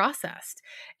were unprocessed.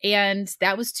 And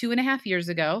that was 2.5 years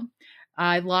ago.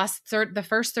 I lost the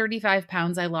first 35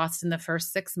 pounds I lost in the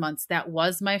first 6 months. That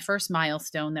was my first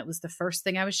milestone. That was the first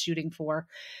thing I was shooting for.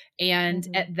 And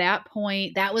at that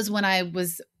point, that was when I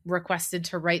was requested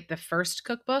to write the first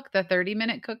cookbook, the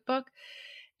 30-minute cookbook.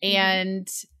 And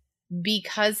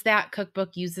because that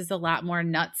cookbook uses a lot more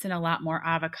nuts and a lot more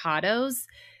avocados,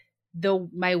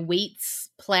 my weights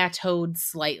plateaued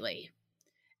slightly.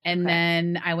 And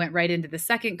then I went right into the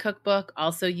second cookbook,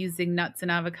 also using nuts and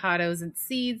avocados and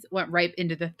seeds, went right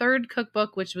into the third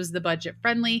cookbook, which was the budget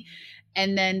friendly.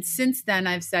 And then since then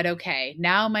I've said, okay,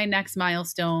 now my next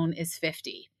milestone is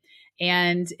 50.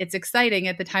 And it's exciting.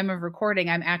 At the time of recording,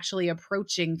 I'm actually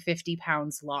approaching 50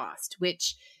 pounds lost,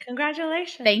 which,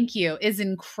 congratulations. Thank you, is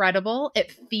incredible.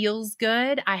 It feels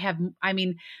good.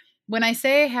 When I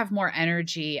say I have more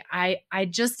energy, I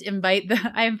just invite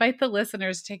the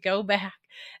listeners to go back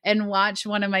and watch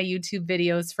one of my YouTube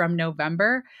videos from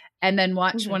November and then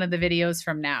watch one of the videos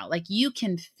from now. Like, you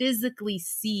can physically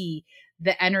see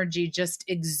the energy just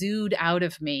exude out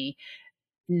of me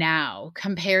now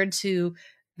compared to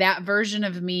that version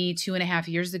of me 2.5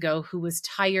 years ago who was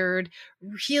tired,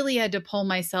 really had to pull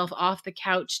myself off the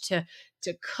couch to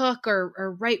cook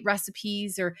or write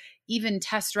recipes or even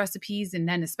test recipes. And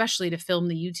then especially to film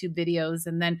the YouTube videos.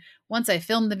 And then once I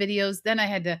filmed the videos, then I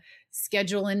had to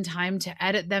schedule in time to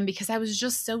edit them because I was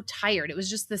just so tired. It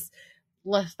was just this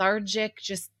lethargic,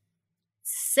 just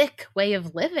sick way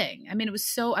of living. I mean, I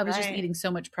was just eating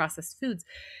so much processed foods.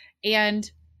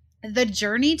 And the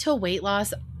journey to weight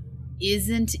loss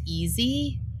isn't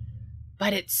easy,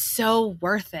 but it's so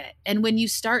worth it. And when you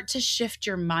start to shift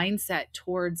your mindset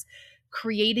towards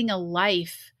creating a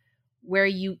life where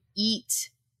you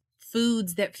eat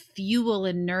foods that fuel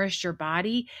and nourish your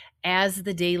body as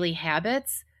the daily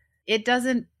habits, it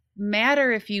doesn't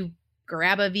matter if you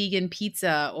grab a vegan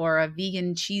pizza or a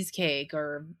vegan cheesecake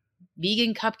or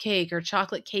vegan cupcake or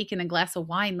chocolate cake and a glass of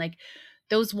wine. Like,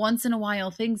 those once in a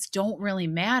while things don't really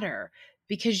matter,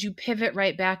 because you pivot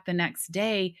right back the next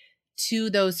day to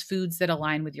those foods that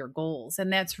align with your goals.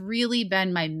 And that's really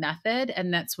been my method.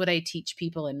 And that's what I teach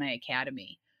people in my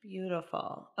academy.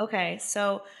 Beautiful. Okay.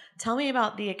 So tell me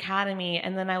about the academy.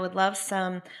 And then I would love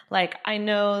some, like, I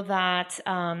know that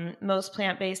most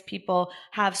plant-based people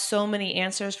have so many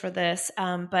answers for this,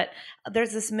 but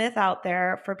there's this myth out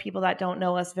there for people that don't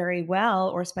know us very well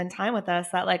or spend time with us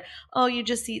that like, oh, you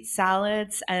just eat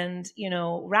salads and,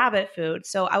 rabbit food.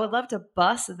 So I would love to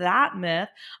bust that myth.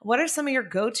 What are some of your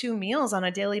go-to meals on a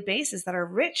daily basis that are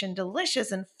rich and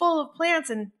delicious and full of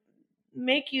plants and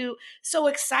make you so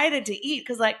excited to eat?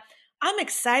 Because like, I'm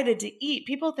excited to eat.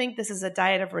 People think this is a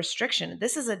diet of restriction.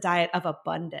 This is a diet of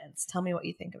abundance. Tell me what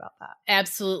you think about that.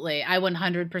 Absolutely. I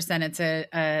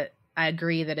 100% I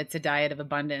agree that it's a diet of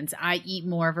abundance. I eat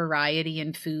more variety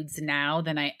in foods now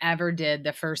than I ever did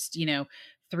the first,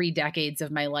 3 decades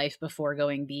of my life before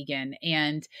going vegan.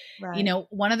 And, Right.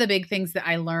 One of the big things that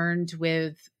I learned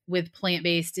with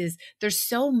plant-based is there's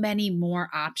so many more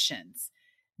options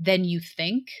than you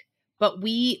think. But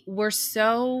we're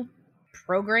so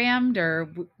programmed,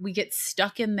 or we get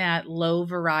stuck in that low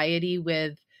variety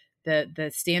with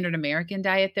the standard American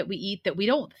diet that we eat, that we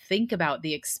don't think about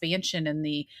the expansion and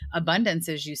the abundance,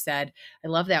 as you said. I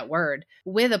love that word,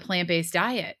 with a plant-based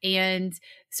diet. And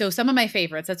so some of my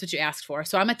favorites, that's what you asked for.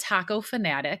 So I'm a taco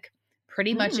fanatic.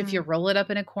 Pretty much if you roll it up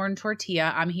in a corn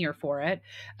tortilla, I'm here for it.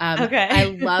 Okay. I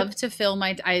love to fill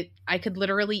I could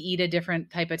literally eat a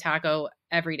different type of taco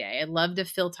every day. I love to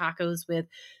fill tacos with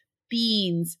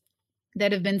beans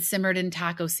that have been simmered in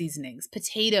taco seasonings,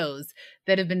 potatoes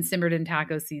that have been simmered in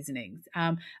taco seasonings.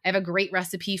 I have a great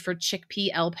recipe for chickpea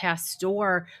El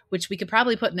Pastor, which we could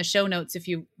probably put in the show notes if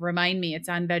you remind me. It's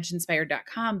on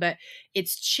veginspired.com, but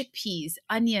it's chickpeas,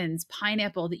 onions,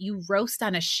 pineapple that you roast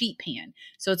on a sheet pan.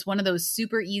 So it's one of those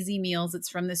super easy meals. It's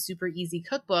from the Super Easy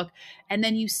Cookbook. And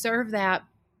then you serve that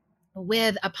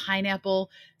with a pineapple,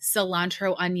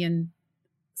 cilantro, onion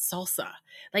salsa.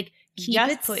 Like, keep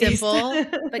Yes, it please. simple,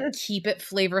 but keep it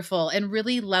flavorful and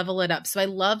really level it up. So I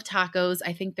love tacos.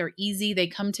 I think they're easy. They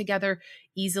come together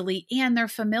easily and they're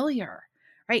familiar,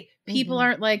 right? People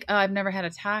aren't like, oh, I've never had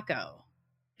a taco.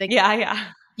 Yeah.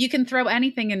 You can throw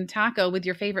anything in taco with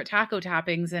your favorite taco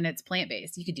toppings and it's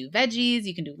plant-based. You can do veggies,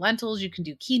 you can do lentils, you can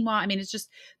do quinoa. I mean, it's just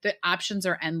the options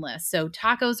are endless. So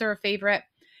tacos are a favorite.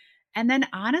 And then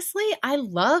honestly, I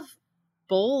love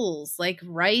bowls like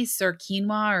rice or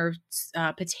quinoa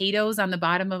or potatoes on the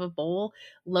bottom of a bowl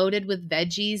loaded with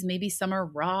veggies. Maybe some are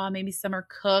raw, maybe some are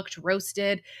cooked,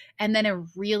 roasted, and then a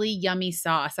really yummy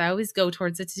sauce. I always go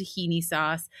towards a tahini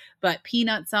sauce, but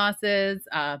peanut sauces,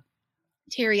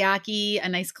 teriyaki, a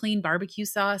nice clean barbecue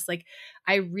sauce. Like,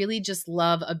 I really just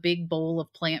love a big bowl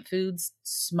of plant foods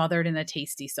smothered in a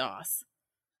tasty sauce.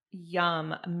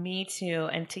 Yum. Me too.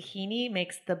 And tahini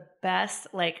makes the best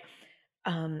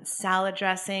salad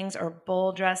dressings or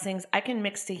bowl dressings. I can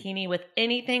mix tahini with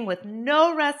anything with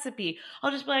no recipe. I'll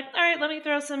just be like, all right, let me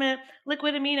throw some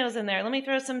liquid aminos in there. Let me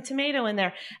throw some tomato in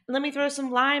there. Let me throw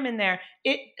some lime in there.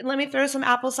 Let me throw some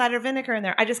apple cider vinegar in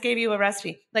there. I just gave you a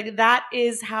recipe. Like, that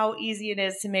is how easy it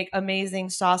is to make amazing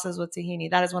sauces with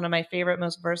tahini. That is one of my favorite,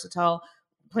 most versatile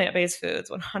plant-based foods,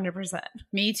 100%.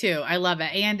 Me too. I love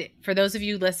it. And for those of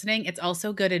you listening, it's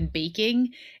also good in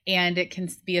baking, and it can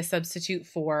be a substitute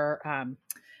for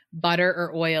butter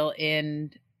or oil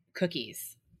in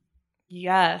cookies.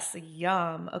 Yes.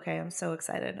 Yum. Okay. I'm so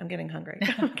excited. I'm getting hungry.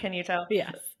 Can you tell?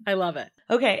 Yes. I love it.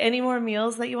 Okay. Any more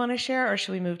meals that you want to share, or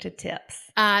should we move to tips?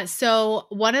 So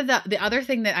one of the other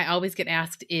thing that I always get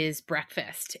asked is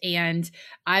breakfast. And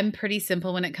I'm pretty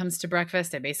simple when it comes to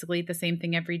breakfast. I basically eat the same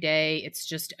thing every day. It's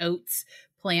just oats,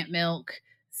 plant milk,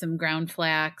 some ground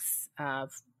flax,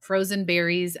 frozen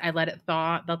berries. I let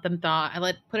them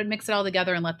thaw. Mix it all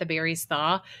together and let the berries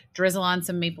thaw, drizzle on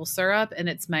some maple syrup, and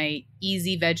it's my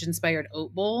easy veg-inspired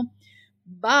oat bowl.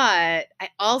 But I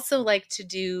also like to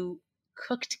do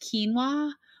cooked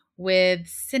quinoa with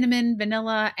cinnamon,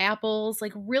 vanilla, apples,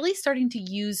 like really starting to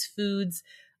use foods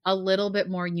a little bit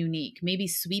more unique. Maybe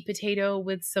sweet potato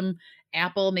with some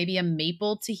apple, maybe a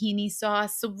maple tahini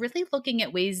sauce. So really looking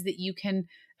at ways that you can,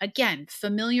 again,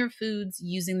 familiar foods,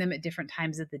 using them at different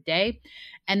times of the day.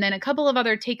 And then a couple of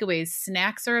other takeaways.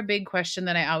 Snacks are a big question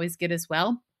that I always get as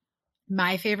well.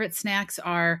 My favorite snacks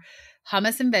are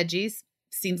hummus and veggies.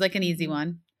 Seems like an easy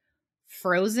one.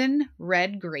 Frozen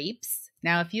red grapes.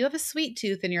 Now, if you have a sweet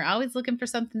tooth and you're always looking for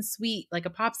something sweet, like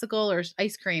a popsicle or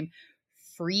ice cream,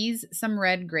 freeze some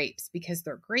red grapes because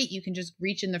they're great. You can just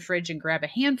reach in the fridge and grab a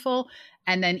handful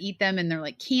and then eat them. And they're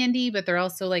like candy, but they're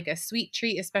also like a sweet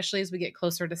treat, especially as we get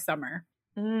closer to summer.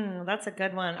 That's a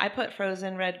good one. I put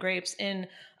frozen red grapes in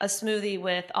a smoothie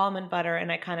with almond butter,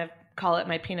 and I kind of call it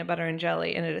my peanut butter and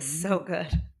jelly, and it is so good.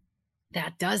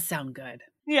 That does sound good.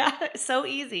 Yeah, so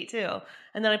easy too.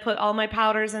 And then I put all my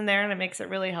powders in there and it makes it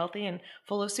really healthy and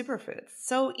full of superfoods.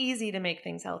 So easy to make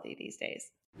things healthy these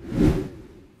days.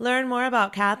 Learn more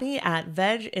about Kathy at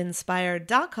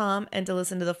veginspired.com, and to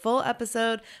listen to the full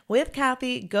episode with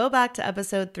Kathy, go back to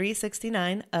episode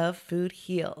 369 of Food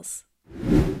Heals.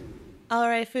 All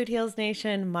right, Food Heals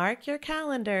Nation, mark your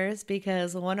calendars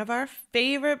because one of our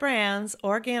favorite brands,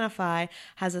 Organifi,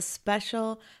 has a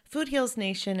special Food Heals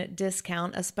Nation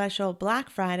discount, a special Black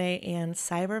Friday and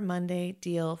Cyber Monday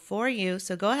deal for you.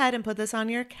 So go ahead and put this on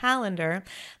your calendar.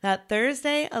 That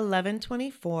Thursday,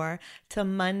 11/24 to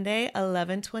Monday,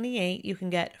 11/28, you can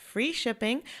get free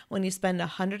shipping when you spend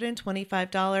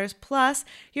 $125. Plus,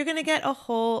 you're going to get a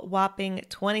whole whopping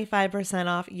 25%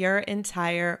 off your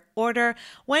entire order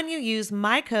when you use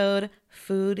my code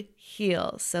Food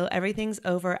Heals. So everything's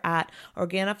over at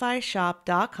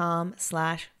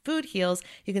Organifishop.com/Food Heals.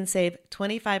 You can save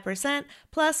 25%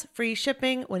 plus free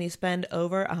shipping when you spend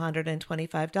over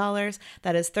 $125.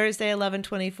 That is Thursday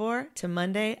 11/24 to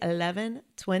Monday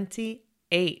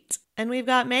 11/28. And we've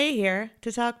got May here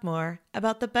to talk more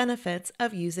about the benefits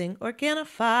of using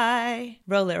Organifi.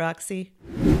 Roll it, Roxy.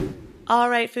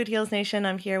 All right, Food Heals Nation,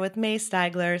 I'm here with May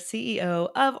Stigler, CEO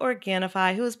of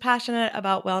Organifi, who is passionate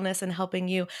about wellness and helping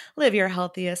you live your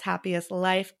healthiest, happiest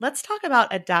life. Let's talk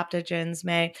about adaptogens,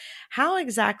 May. How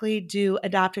exactly do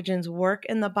adaptogens work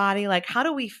in the body? Like, how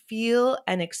do we feel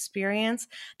and experience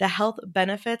the health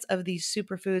benefits of these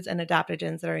superfoods and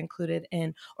adaptogens that are included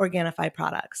in Organifi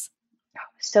products?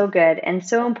 So good. And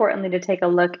so importantly to take a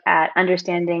look at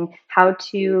understanding how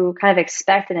to kind of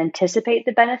expect and anticipate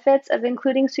the benefits of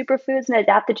including superfoods and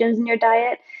adaptogens in your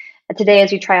diet. Today,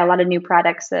 as you try a lot of new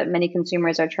products, that many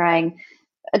consumers are trying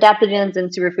adaptogens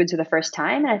and superfoods for the first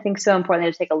time. And I think so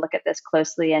importantly to take a look at this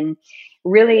closely and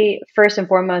really first and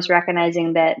foremost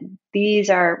recognizing that these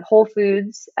are whole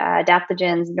foods,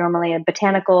 adaptogens, normally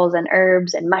botanicals and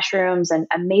herbs and mushrooms and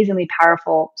amazingly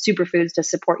powerful superfoods to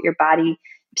support your body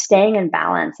staying in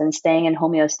balance and staying in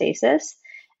homeostasis.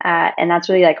 And that's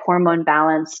really like hormone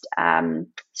balanced,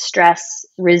 stress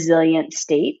resilient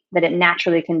state that it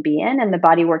naturally can be in. And the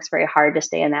body works very hard to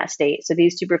stay in that state. So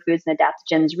these superfoods and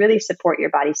adaptogens really support your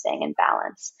body staying in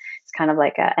balance. It's kind of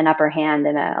like an upper hand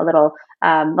and a little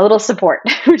support,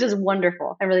 which is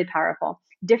wonderful and really powerful.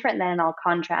 Different than, I'll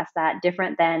contrast that,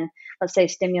 different than, let's say,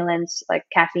 stimulants like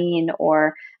caffeine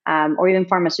or even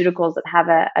pharmaceuticals that have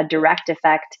a direct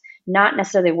effect, not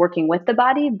necessarily working with the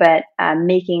body, but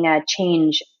making a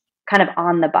change kind of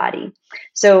on the body.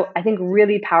 So I think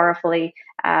really powerfully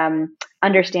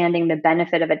understanding the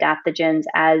benefit of adaptogens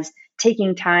as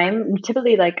taking time,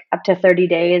 typically like up to 30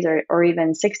 days or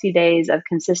even 60 days of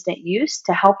consistent use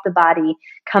to help the body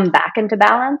come back into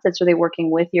balance. It's really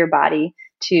working with your body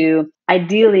to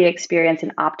ideally experience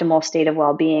an optimal state of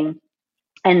well-being.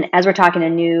 And as we're talking to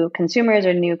new consumers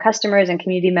or new customers and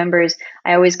community members,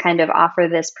 I always kind of offer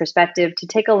this perspective to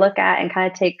take a look at and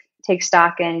kind of take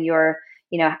stock in your,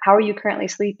 how are you currently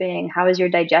sleeping? How is your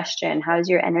digestion? How is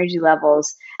your energy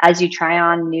levels as you try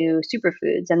on new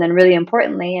superfoods? And then really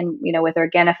importantly, and with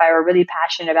Organifi, we're really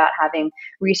passionate about having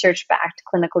research-backed,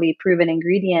 clinically proven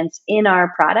ingredients in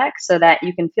our products so that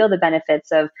you can feel the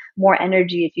benefits of more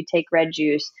energy if you take red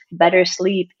juice, better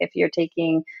sleep if you're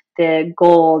taking the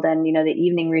gold and the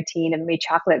evening routine of maybe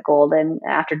chocolate gold and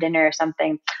after dinner or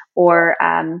something, or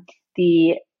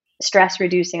the stress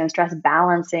reducing and stress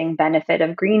balancing benefit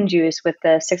of green juice with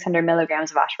the 600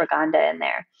 milligrams of ashwagandha in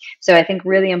there. So I think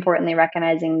really importantly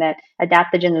recognizing that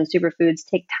adaptogens and superfoods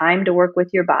take time to work with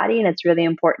your body, and it's really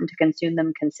important to consume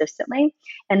them consistently.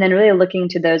 And then really looking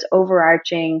to those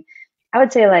overarching, I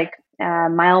would say like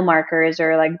mile markers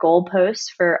or like goalposts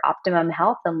for optimum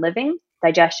health and living.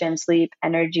 Digestion, sleep,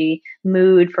 energy,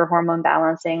 mood for hormone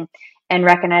balancing, and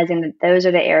recognizing that those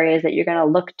are the areas that you're going to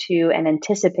look to and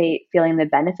anticipate feeling the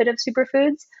benefit of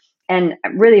superfoods. And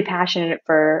I'm really passionate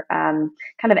for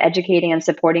kind of educating and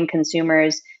supporting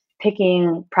consumers,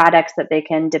 picking products that they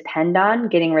can depend on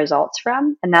getting results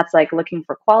from. And that's like looking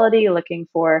for quality, looking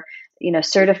for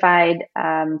certified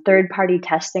third-party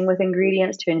testing with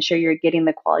ingredients to ensure you're getting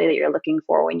the quality that you're looking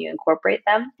for when you incorporate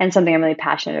them. And something I'm really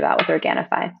passionate about with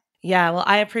Organifi. Yeah, well,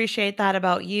 I appreciate that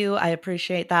about you. I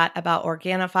appreciate that about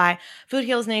Organifi. Food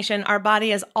Heals Nation, our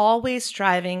body is always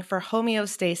striving for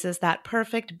homeostasis, that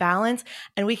perfect balance,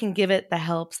 and we can give it the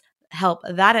helps help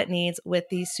that it needs with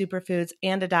these superfoods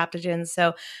and adaptogens.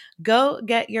 So go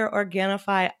get your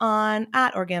Organifi on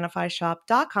at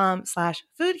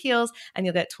OrganifiShop.com/foodheals, and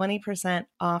you'll get 20%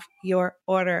 off your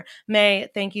order. May,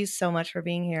 thank you so much for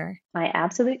being here. My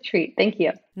absolute treat. Thank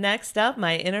you. Next up,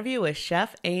 my interview with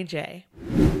Chef AJ.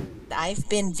 I've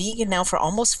been vegan now for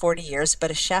almost 40 years,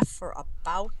 but a chef for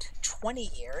about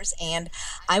 20 years. And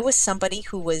I was somebody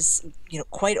who was,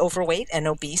 quite overweight and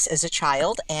obese as a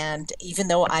child. And even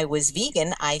though I was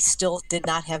vegan, I still did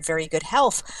not have very good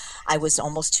health. I was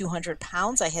almost 200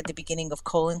 pounds. I had the beginning of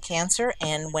colon cancer.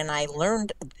 And when I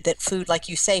learned that food, like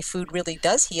you say, food really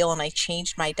does heal, and I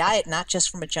changed my diet, not just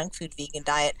from a junk food vegan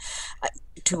diet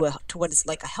to what is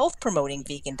like a health promoting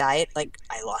vegan diet, like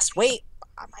I lost weight.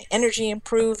 My energy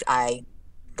improved. I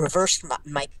reversed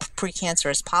my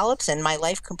precancerous polyps, and my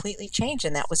life completely changed.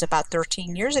 And that was about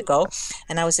 13 years ago.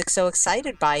 And I was so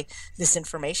excited by this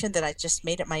information that I just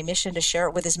made it my mission to share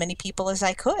it with as many people as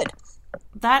I could.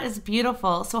 That is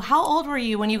beautiful. So how old were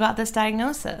you when you got this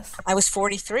diagnosis? I was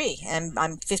 43, and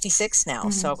I'm 56 now.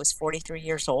 So I was 43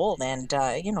 years old. And,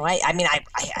 I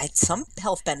had some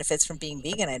health benefits from being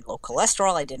vegan. I had low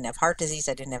cholesterol. I didn't have heart disease.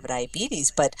 I didn't have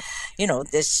diabetes. But, you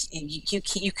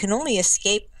can only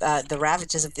escape the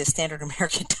ravages of the standard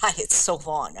American diet so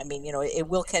long. I mean, it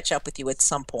will catch up with you at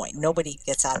some point. Nobody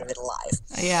gets out of it alive.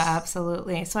 Yeah,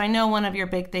 absolutely. So I know one of your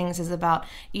big things is about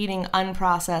eating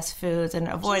unprocessed foods and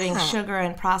avoiding sugar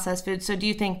and processed foods. So do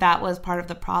you think that was part of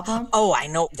the problem? Oh, I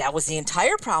know that was the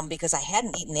entire problem, because I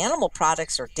hadn't eaten animal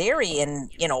products or dairy in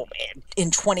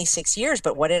 26 years.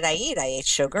 But what did I eat? I ate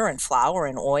sugar and flour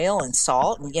and oil and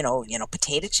salt, and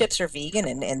potato chips are vegan,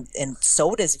 and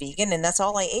soda's vegan, and that's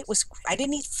all I ate. I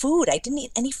didn't eat food. I didn't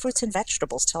eat any fruits and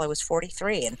vegetables till I was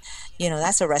 43, and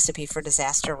that's a recipe for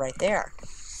disaster right there.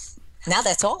 Now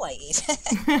that's all I eat.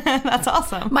 That's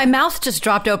awesome. My mouth just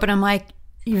dropped open. I'm like,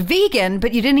 you're vegan,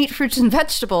 but you didn't eat fruits and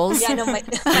vegetables. Yeah, I know. My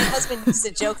husband used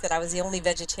to joke that I was the only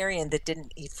vegetarian that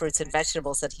didn't eat fruits and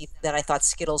vegetables, that I thought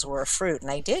Skittles were a fruit. And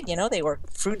I did. They were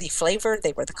fruity flavored.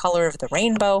 They were the color of the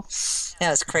rainbow. That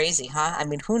was crazy, huh? I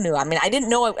mean, who knew? I mean, I didn't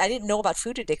know about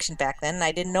food addiction back then. And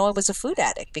I didn't know I was a food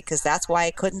addict, because that's why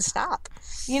I couldn't stop.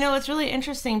 It's really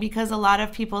interesting, because a lot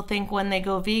of people think when they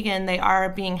go vegan, they are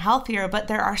being healthier, but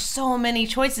there are so many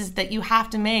choices that you have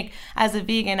to make as a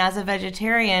vegan, as a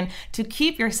vegetarian, to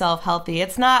keep yourself healthy.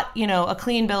 It's not, a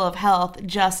clean bill of health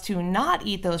just to not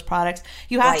eat those products.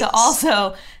 You have to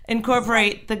also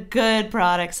incorporate the good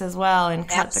products as well and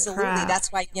cut the crap.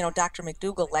 That's why, Dr.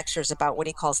 McDougall lectures about what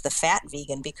he calls the fat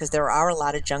vegan, because there are a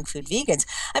lot of junk food vegans.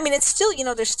 I mean, it's still,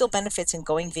 there's still benefits in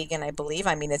going vegan, I believe.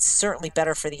 I mean, it's certainly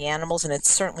better for the animals, and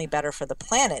it's certainly better for the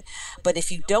planet. But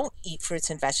if you don't eat fruits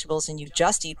and vegetables, and you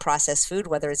just eat processed food,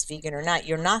 whether it's vegan or not,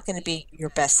 you're not going to be your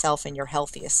best self and your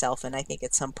healthiest self. And I think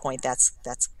at some point that's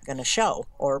going to show,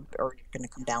 or you're going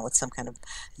to come down with some kind of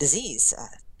disease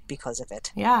because of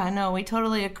it. Yeah, no, we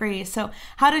totally agree. So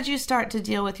how did you start to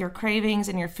deal with your cravings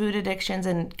and your food addictions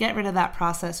and get rid of that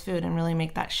processed food and really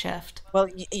make that shift? Well,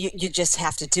 you just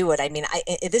have to do it. I mean,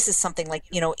 this is something like,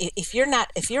 if you're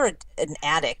an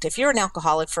addict, if you're an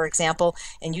alcoholic, for example,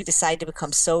 and you decide to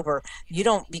become sober, you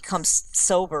don't become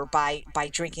sober by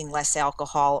drinking less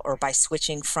alcohol or by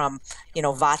switching from,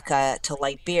 vodka to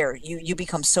light beer. You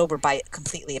become sober by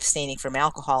completely abstaining from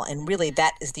alcohol. And really,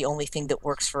 that is the only thing that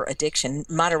works for addiction.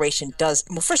 Moderation does.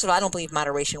 Well, first of all, I don't believe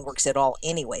moderation works at all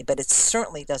anyway, but it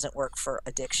certainly doesn't work for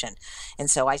addiction.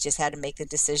 And so I just had to make the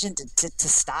decision to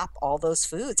stop all those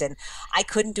foods. And I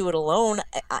couldn't do it alone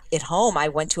at home. I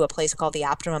went to a place called the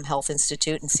Optimum Health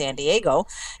Institute in San Diego.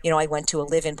 I went to a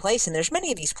live-in place, and there's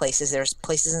many of these places. There's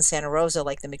places in Santa Rosa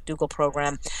like the McDougall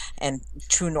program and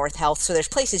True North Health. So there's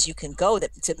places you can go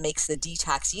that makes the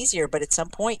detox easier. But at some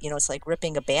point, it's like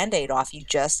ripping a Band-Aid off. You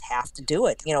just have to do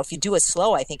it. If you do it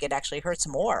slow, I think it actually hurts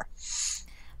more.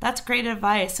 That's great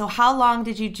advice. So how long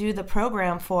did you do the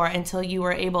program for until you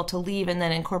were able to leave and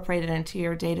then incorporate it into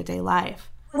your day-to-day life?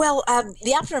 Well,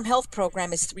 the Optimum Health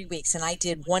program is 3 weeks, and I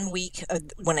did 1 week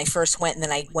when I first went, and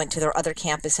then I went to their other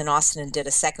campus in Austin and did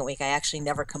a second week. I actually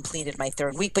never completed my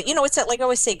third week. But, it's like I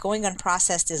always say, going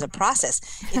unprocessed is a process.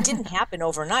 It didn't happen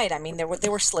overnight. I mean, there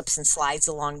were slips and slides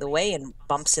along the way and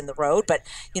bumps in the road. But,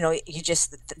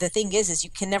 the thing is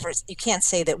you can't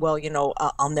say that, well,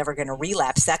 I'm never going to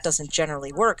relapse. That doesn't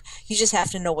generally work. You just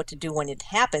have to know what to do when it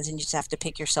happens, and you just have to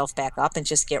pick yourself back up and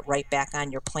just get right back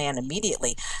on your plan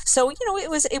immediately. So, it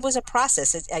was was a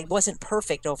process. I wasn't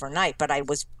perfect overnight, but I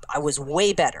was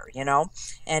way better, and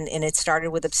it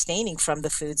started with abstaining from the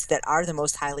foods that are the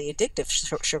most highly addictive,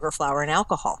 sugar, flour, and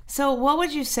alcohol. So what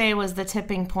would you say was the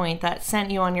tipping point that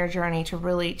sent you on your journey to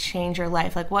really change your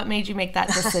life? Like, what made you make that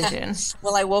decision?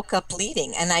 Well, I woke up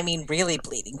bleeding, and I mean really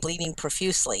bleeding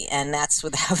profusely, and that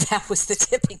was the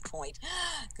tipping point,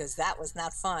 because that was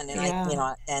not fun. And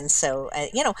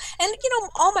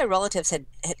all my relatives had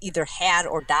either had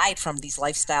or died from these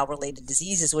lifestyle related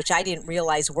diseases, which I didn't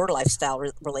realize were lifestyle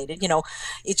related.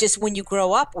 It's just when you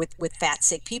grow up with fat,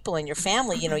 sick people in your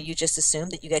family, you just assume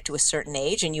that you get to a certain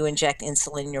age and you inject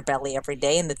insulin in your belly every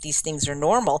day and that these things are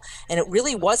normal. And it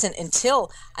really wasn't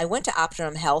until I went to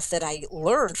Optimum Health that I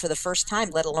learned for the first time,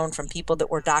 let alone from people that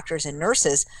were doctors and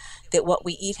nurses, that what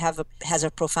we eat has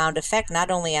a profound effect,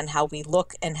 not only on how we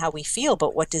look and how we feel,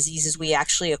 but what diseases we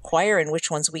actually acquire and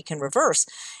which ones we can reverse.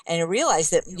 And I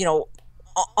realized that,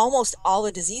 almost all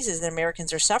the diseases that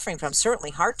Americans are suffering from,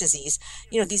 certainly heart disease,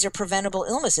 these are preventable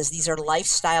illnesses. These are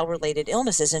lifestyle related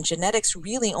illnesses, and genetics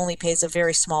really only plays a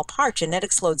very small part.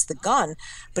 Genetics loads the gun,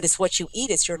 but it's what you eat,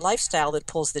 it's your lifestyle that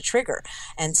pulls the trigger.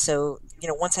 And so,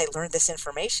 once I learned this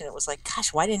information, it was like,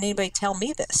 gosh, why didn't anybody tell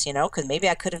me this? Because maybe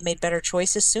I could have made better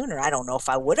choices sooner. I don't know if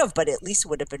I would have, but at least it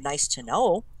would have been nice to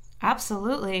know.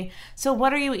 Absolutely. So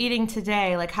what are you eating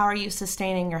today? Like, how are you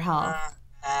sustaining your health?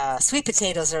 Sweet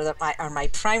potatoes are my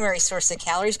primary source of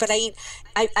calories, but I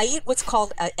eat what's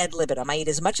called ad libitum. I eat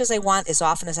as much as I want, as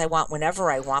often as I want,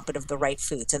 whenever I want, but of the right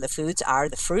foods. And the foods are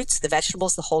the fruits, the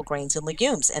vegetables, the whole grains, and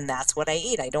legumes. And that's what I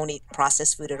eat. I don't eat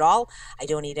processed food at all. I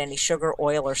don't eat any sugar,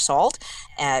 oil, or salt.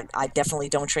 And I definitely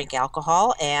don't drink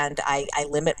alcohol. And I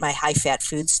limit my high-fat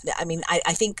foods. I mean,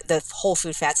 I think the whole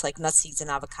food fats like nuts, seeds,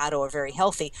 and avocado are very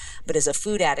healthy. But as a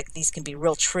food addict, these can be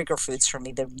real trigger foods for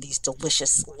me. They're these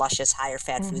delicious, luscious, higher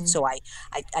fat foods. So I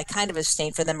kind of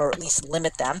abstain from them, or at least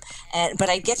limit them. But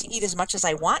I get to eat as much as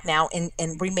I want now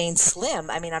and remain slim.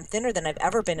 I mean, I'm thinner than I've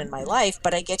ever been in my life,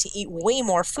 but I get to eat way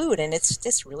more food, and it's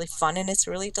just really fun and it's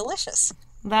really delicious.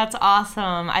 That's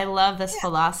awesome. I love this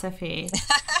philosophy.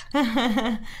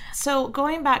 So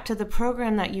going back to the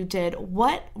program that you did,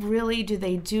 what really do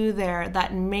they do there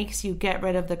that makes you get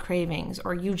rid of the cravings,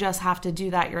 or you just have to do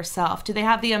that yourself? Do they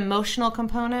have the emotional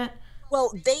component?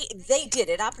 Well, they did.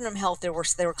 At Optimum Health, there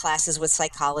were classes with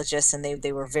psychologists, and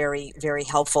they were very, very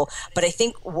helpful. But I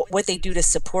think what they do to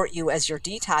support you as you're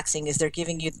detoxing is they're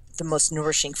giving you the most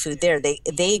nourishing food there.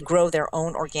 They grow their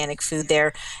own organic food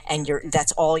there, and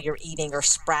that's all you're eating are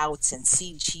sprouts and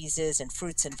seed cheeses and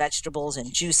fruits and vegetables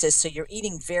and juices. So you're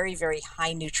eating very, very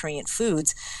high nutrient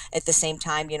foods. At the same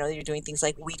time, you're doing things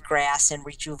like wheatgrass and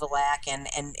Rejuvelac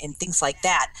and things like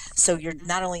that. So you're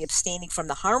not only abstaining from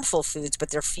the harmful foods, but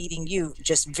they're feeding you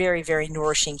just very, very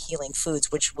nourishing, healing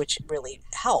foods, which really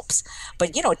helps.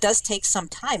 But, it does take some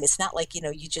time. It's not like,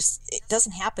 it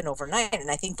doesn't happen overnight.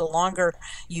 And I think the longer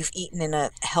you've eaten in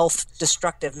a health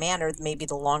destructive manner, maybe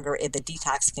the longer the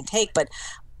detox can take. But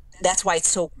that's why it's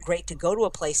so great to go to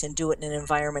a place and do it in an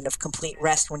environment of complete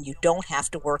rest when you don't have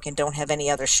to work and don't have any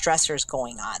other stressors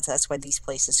going on. So that's why these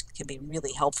places can be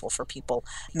really helpful for people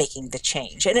making the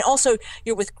change. And also,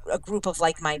 you're with a group of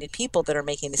like-minded people that are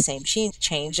making the same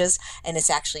changes, and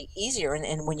it's actually easier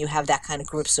and when you have that kind of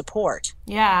group support.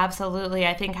 Yeah, absolutely.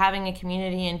 I think having a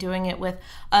community and doing it with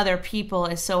other people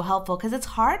is so helpful, because it's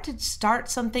hard to start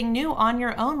something new on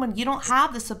your own when you don't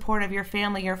have the support of your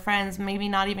family, your friends, maybe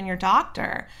not even your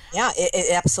doctor. Yeah,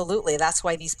 absolutely. That's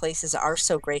why these places are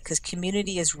so great, because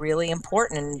community is really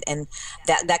important, and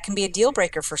that can be a deal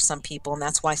breaker for some people. And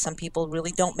that's why some people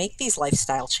really don't make these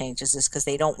lifestyle changes, is because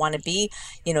they don't want to be,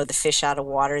 the fish out of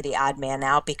water, the odd man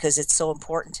out, because it's so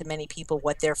important to many people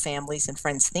what their families and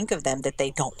friends think of them that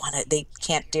they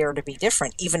can't dare to be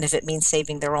different, even if it means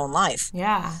saving their own life.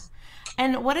 Yeah.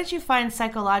 And what did you find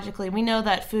psychologically? We know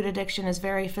that food addiction is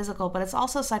very physical, but it's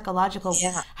also psychological.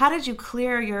 Yeah. How did you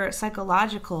clear your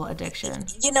psychological addiction?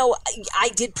 I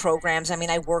did programs. I mean,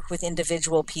 I work with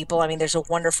individual people. I mean, there's a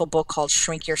wonderful book called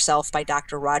Shrink Yourself by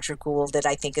Dr. Roger Gould that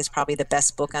I think is probably the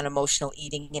best book on emotional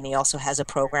eating. And he also has a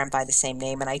program by the same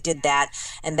name. And I did that,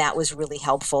 and that was really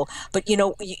helpful. But,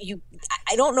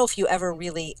 I don't know if you ever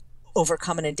really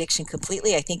overcome an addiction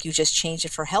completely. I think you just change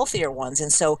it for healthier ones. And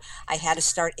so I had to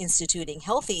start instituting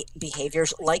healthy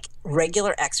behaviors like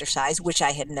regular exercise, which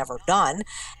I had never done,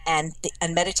 and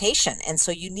meditation. And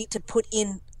so you need to put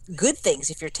in good things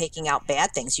if you're taking out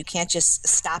bad things. You can't just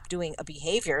stop doing a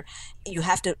behavior. You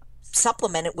have to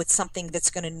supplement it with something that's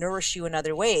going to nourish you in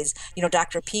other ways. You know,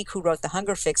 Dr. Peak, who wrote The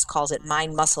Hunger Fix, calls it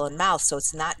mind, muscle, and mouth. So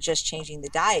it's not just changing the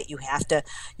diet. You've got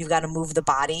to move the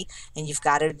body, and you've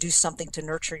got to do something to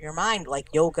nurture your mind, like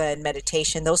yoga and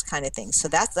meditation, those kind of things. So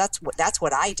that's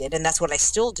what I did, and that's what I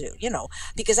still do, you know,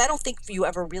 because I don't think you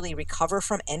ever really recover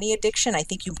from any addiction. I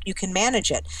think you can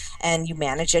manage it, and you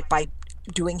manage it by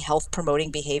doing health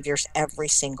promoting behaviors every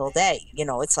single day. You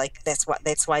know, it's like that's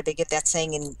why they get that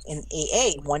saying in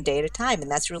AA, one day at a time,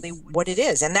 and that's really what it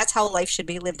is, and that's how life should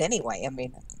be lived anyway. I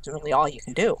mean, it's really all you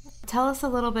can do. Tell us a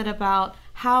little bit about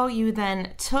how you then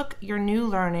took your new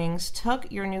learnings,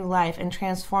 took your new life, and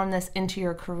transformed this into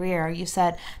your career. You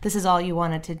said this is all you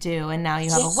wanted to do, and now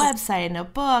you have a website and a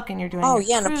book, and you're doing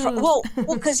well,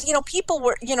 because people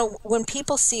were, when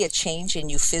people see a change in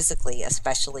you physically,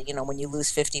 especially, when you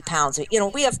lose 50 pounds,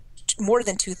 we have more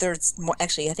than 2/3,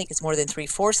 actually, I think it's more than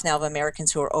 3/4 now of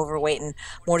Americans who are overweight, and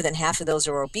more than half of those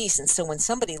are obese. And so when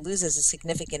somebody loses a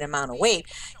significant amount of weight,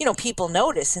 people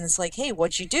notice, and it's like, hey,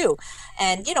 what'd you do?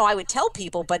 And, I would tell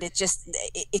people, but it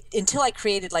until I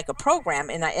created like a program,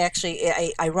 and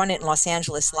I run it in Los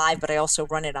Angeles live, but I also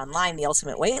run it online, the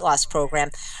Ultimate Weight Loss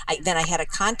Program. Then I had a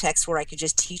context where I could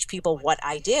just teach people what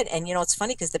I did. And, it's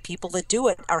funny because the people that do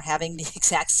it are having the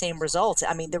exact same results.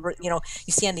 I mean, you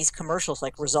see on these commercials,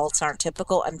 like results aren't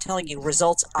typical. I'm telling you,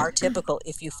 results are typical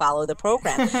if you follow the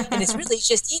program. And it's really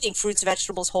just eating fruits,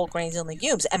 vegetables, whole grains, and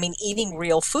legumes. I mean, eating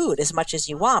real food as much as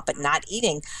you want, but not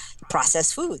eating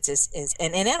processed foods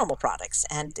and animal products.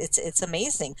 And it's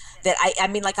amazing that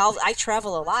I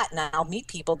travel a lot, and I'll meet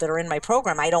people that are in my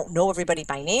program. I don't know everybody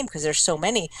by name because there's so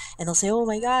many, and they'll say, oh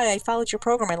my God, I followed your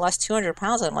program, I lost 200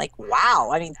 pounds. I'm like,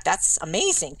 wow, I mean, that's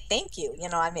amazing. Thank you.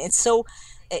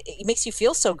 It makes you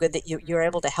feel so good that you're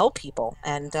able to help people,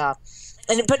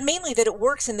 but mainly that it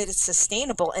works, and that it's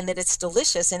sustainable, and that it's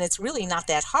delicious, and it's really not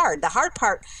that hard. The hard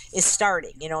part is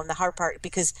starting, and the hard part,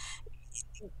 because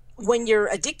when you're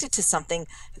addicted to something,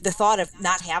 the thought of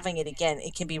not having it again,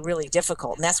 it can be really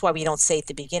difficult. And that's why we don't say at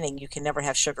the beginning, you can never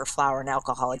have sugar, flour, and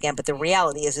alcohol again. But the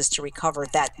reality is to recover,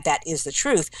 that is the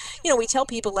truth. We tell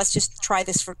people, let's just try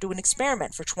this, do an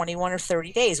experiment for 21 or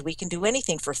 30 days. We can do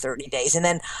anything for 30 days. And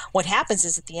then what happens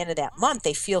is at the end of that month,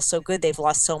 they feel so good, they've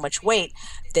lost so much weight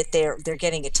that they're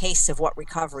getting a taste of what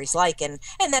recovery's like. And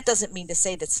that doesn't mean to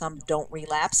say that some don't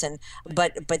relapse,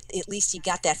 but at least you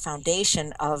got that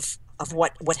foundation of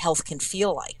what health can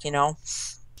feel like,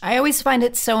 I always find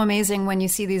it so amazing when you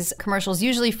see these commercials,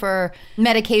 usually for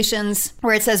medications,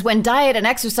 where it says when diet and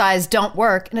exercise don't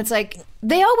work. And it's like,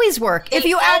 they always work if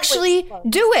you actually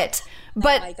do it.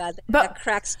 But, oh my God, that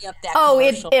cracks me up.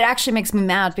 It actually makes me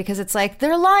mad, because it's like,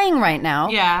 they're lying right now.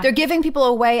 Yeah. They're giving people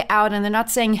a way out, and they're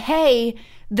not saying, hey,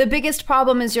 the biggest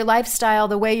problem is your lifestyle,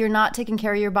 the way you're not taking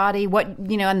care of your body,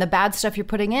 and the bad stuff you're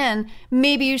putting in.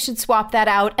 Maybe you should swap that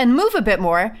out and move a bit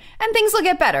more, and things will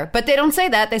get better. But they don't say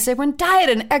that. They say when diet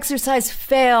and exercise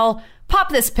fail, pop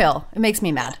this pill. It makes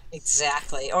me mad.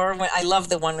 Exactly. Or I love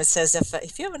the one that says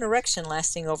if you have an erection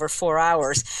lasting over 4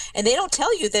 hours, and they don't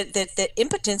tell you that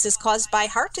impotence is caused by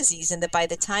heart disease, and that by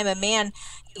the time a man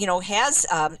has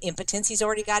impotence, he's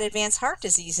already got advanced heart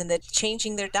disease, and that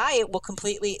changing their diet will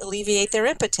completely alleviate their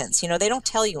impotence. They don't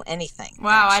tell you anything.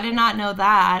 Wow, actually. I did not know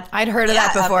that. I'd heard of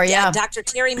that before, yeah. Dr.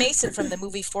 Terry Mason from the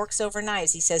movie Forks Over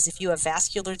Knives, he says if you have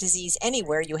vascular disease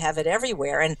anywhere, you have it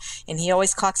everywhere. And he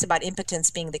always talks about impotence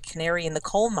being the canary in the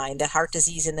coal mine, that heart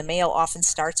disease in the male often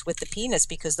starts with the penis,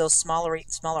 because those smaller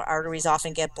arteries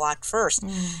often get blocked first.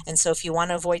 And so if you want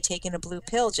to avoid taking a blue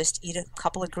pill, just eat a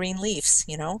couple of green leaves,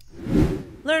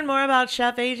 Learn more about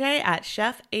Chef AJ at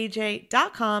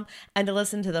chefaj.com, and to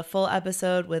listen to the full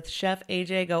episode with Chef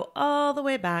AJ, go all the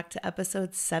way back to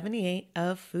episode 78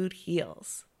 of Food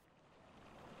Heals.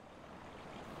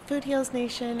 Food Heals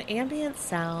Nation, ambient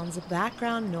sounds,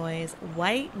 background noise,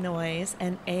 white noise,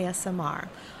 and ASMR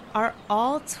are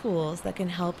all tools that can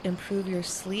help improve your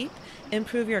sleep,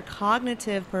 improve your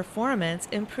cognitive performance,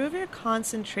 improve your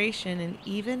concentration, and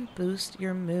even boost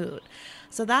your mood.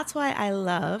 So that's why I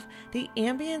love the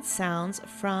ambient sounds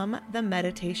from the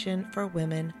Meditation for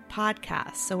Women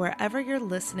podcast. So wherever you're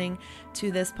listening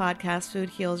to this podcast,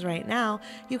 Food Heals, right now,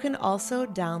 you can also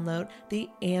download the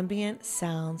Ambient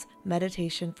Sounds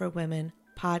Meditation for Women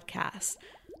podcast.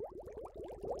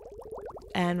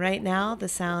 And right now, the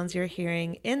sounds you're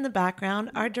hearing in the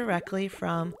background are directly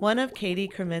from one of Katie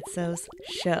Krimitsos'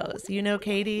 shows. You know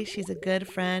Katie, she's a good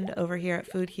friend over here at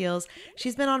Food Heals.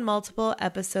 She's been on multiple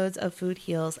episodes of Food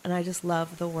Heals, and I just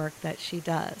love the work that she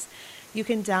does. You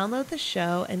can download the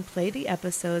show and play the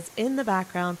episodes in the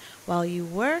background while you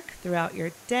work, throughout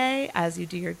your day, as you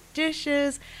do your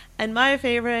dishes, and my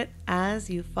favorite, as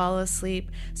you fall asleep,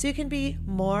 so you can be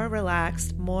more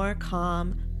relaxed, more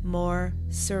calm, more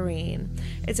serene.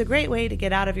 It's a great way to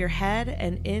get out of your head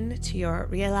and into your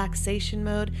relaxation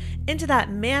mode, into that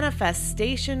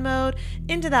manifestation mode,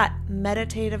 into that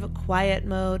meditative quiet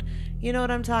mode. You know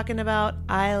what I'm talking about?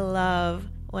 I love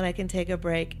when I can take a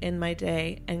break in my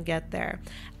day and get there.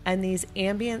 And these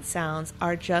ambient sounds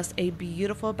are just a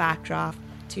beautiful backdrop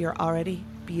to your already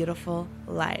beautiful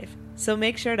life. So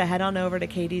make sure to head on over to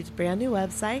Katie's brand new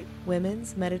website,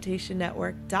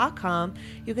 womensmeditationnetwork.com.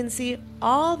 You can see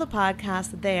all the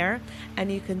podcasts there, and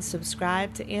you can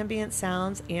subscribe to Ambient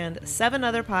Sounds and 7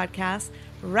 other podcasts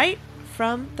right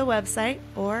from the website,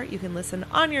 or you can listen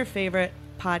on your favorite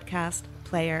podcast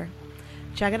player.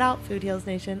 Check it out, Food Heals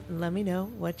Nation, and let me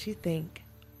know what you think.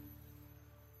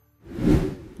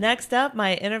 Next up,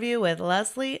 my interview with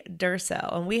Leslie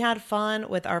Durso. And we had fun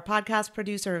with our podcast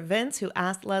producer, Vince, who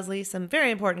asked Leslie some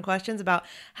very important questions about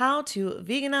how to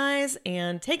veganize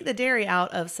and take the dairy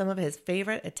out of some of his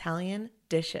favorite Italian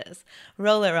dishes.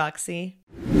 Roll it, Roxy.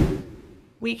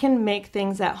 We can make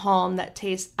things at home that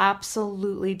taste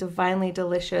absolutely divinely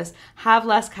delicious, have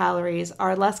less calories,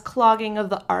 are less clogging of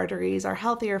the arteries, are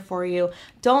healthier for you,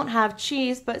 don't have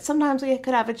cheese, but sometimes we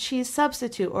could have a cheese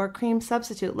substitute or a cream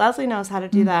substitute. Leslie knows how to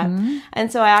do that.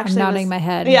 And so I actually I'm nodding my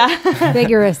head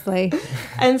vigorously.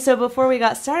 And so before we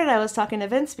got started, I was talking to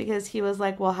Vince because he was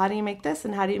like, well, how do you make this?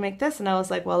 And how do you make this? And I was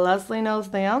like, well, Leslie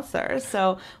knows the answer.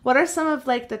 So what are some of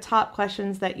like the top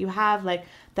questions that you have, like,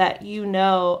 that you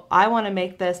know, I want to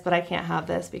make this, but I can't have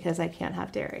this because I can't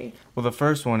have dairy? Well, the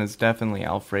first one is definitely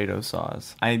Alfredo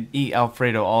sauce. I eat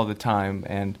Alfredo all the time,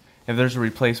 and if there's a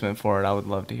replacement for it, I would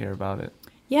love to hear about it.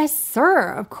 Yes,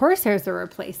 sir. Of course there's a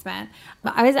replacement.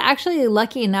 I was actually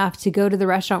lucky enough to go to the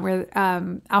restaurant where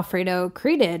Alfredo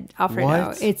created Alfredo.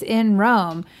 What? It's in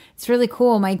Rome. It's really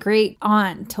cool. My great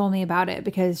aunt told me about it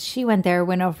because she went there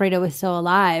when Alfredo was still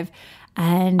alive.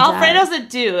 And Alfredo's a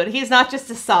dude. He's not just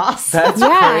a sauce. That's crazy.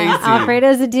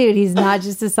 Alfredo's a dude. He's not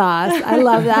just a sauce. I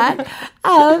love that.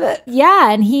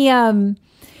 And he,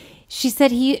 she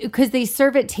said because they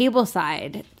serve it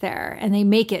tableside there and they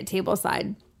make it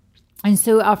tableside. And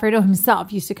so Alfredo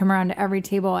himself used to come around to every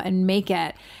table and make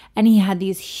it. And he had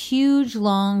these huge,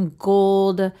 long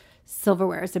gold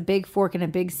silverware. It's a big fork and a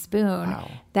big spoon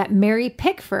that Mary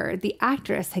Pickford, the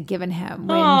actress, had given him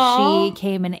when she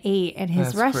came and ate at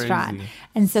his restaurant. Crazy.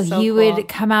 And so he would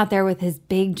come out there with his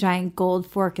big, giant gold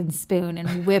fork and spoon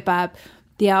and whip up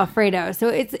the Alfredo. So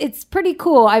it's pretty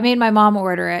cool. I made my mom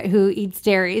order it, who eats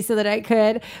dairy, so that I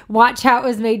could watch how it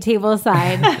was made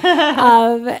tableside.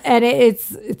 And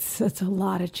it's a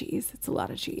lot of cheese. It's a lot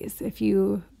of cheese. If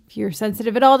you're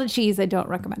sensitive at all to cheese, I don't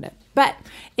recommend it. But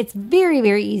it's very,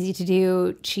 very easy to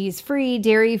do. Cheese-free,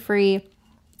 dairy-free.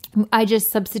 I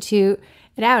just substitute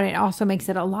it out, and it also makes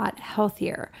it a lot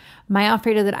healthier. My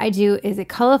Alfredo that I do is a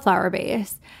cauliflower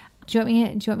base. Do you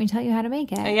want me to tell you how to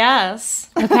make it? Yes.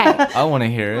 Okay. I want to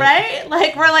hear it. Right?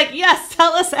 Like, we're like, yes,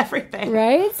 tell us everything.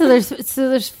 Right? So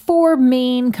there's 4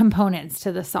 main components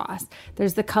to the sauce.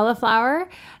 There's the cauliflower,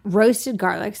 roasted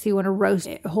garlic. So you want to roast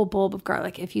a whole bulb of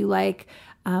garlic. If you like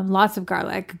lots of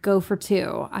garlic, go for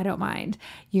 2. I don't mind.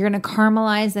 You're going to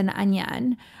caramelize an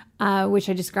onion, which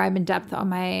I describe in depth on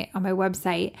my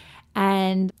website,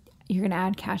 and you're going to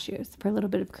add cashews for a little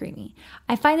bit of creamy.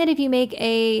 I find that if you make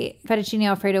a fettuccine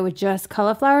Alfredo with just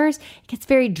cauliflowers, it gets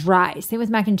very dry. Same with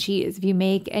mac and cheese. If you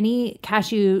make any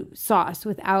cashew sauce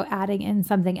without adding in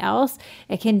something else,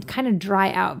 it can kind of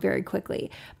dry out very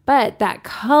quickly. But that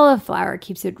cauliflower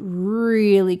keeps it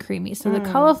really creamy. So the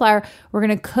cauliflower, we're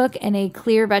going to cook in a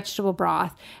clear vegetable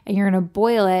broth, and you're going to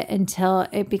boil it until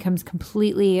it becomes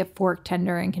completely fork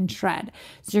tender and can shred.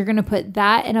 So you're going to put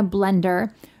that in a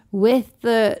blender with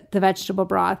the vegetable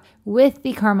broth, with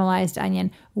the caramelized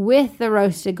onion, with the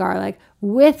roasted garlic,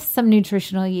 with some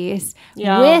nutritional yeast,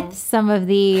 with some of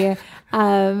the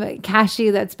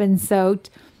cashew that's been soaked.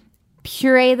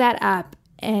 Puree that up,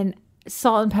 and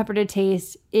salt and pepper to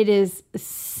taste. It is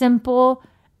simple,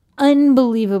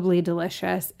 unbelievably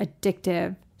delicious,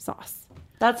 addictive sauce.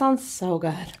 That sounds so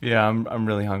good. Yeah, I'm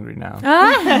really hungry now.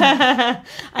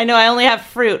 I know I only have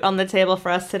fruit on the table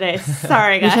for us today.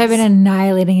 Sorry, guys. Which I've been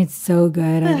annihilating. It's so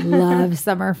good. I love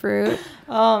summer fruit.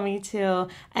 Oh, me too.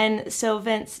 And so,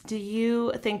 Vince, do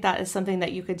you think that is something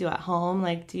that you could do at home?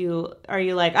 Like, are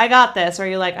you like, I got this? Or are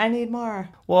you like, I need more?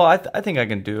 Well, I think I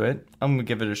can do it. I'm going to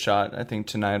give it a shot, I think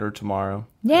tonight or tomorrow.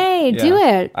 Yay, do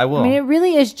it. I will. I mean, it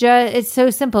really is it's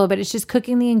so simple, but it's just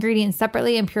cooking the ingredients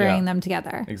separately and pureeing them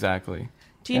together. Exactly.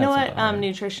 Do you know what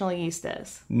nutritional yeast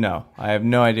is? No, I have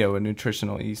no idea what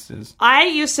nutritional yeast is. I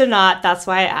used to not. That's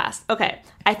why I asked. Okay.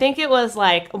 I think it was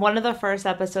like one of the first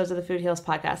episodes of the Food Heals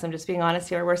podcast, I'm just being honest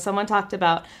here, where someone talked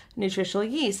about nutritional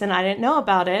yeast and I didn't know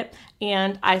about it.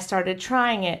 And I started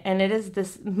trying it. And it is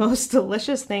this most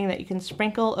delicious thing that you can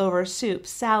sprinkle over soup,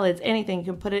 salads, anything. You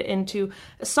can put it into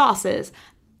sauces.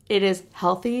 It is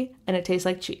healthy and it tastes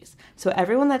like cheese. So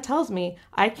everyone that tells me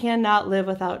I cannot live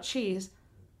without cheese,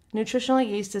 nutritional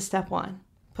yeast is step one.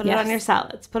 Put it on your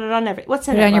salads. Put it on what's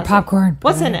in it? Put it on your popcorn.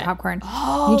 What's in it? Popcorn.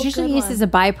 Oh, nutritional yeast is a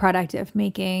byproduct of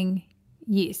making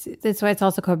yeast. That's why it's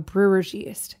also called brewer's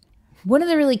yeast. One of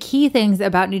the really key things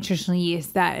about nutritional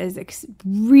yeast that is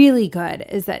really good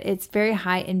is that it's very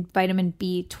high in vitamin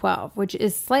B12, which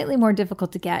is slightly more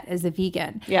difficult to get as a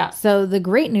vegan. Yeah. So the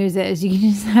great news is you can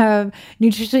just have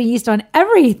nutritional yeast on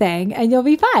everything and you'll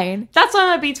be fine. That's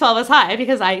why my B12 is high,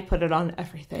 because I put it on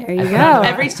everything. There you go.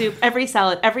 Every soup, every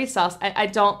salad, every sauce. I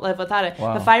don't live without it.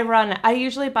 Wow. If I run, I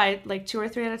usually buy like 2 or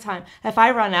 3 at a time. If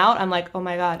I run out, I'm like, oh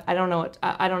my God, I don't know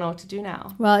what to do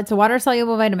now. Well, it's a water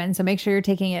soluble vitamin, so make sure you're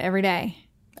taking it every day.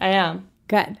 I am.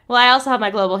 Good. Well, I also have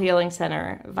my Global Healing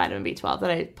Center vitamin B12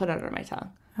 that I put under my tongue.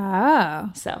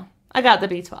 Oh. So I got the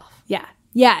B12. Yeah.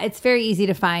 Yeah, it's very easy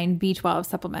to find B12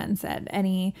 supplements at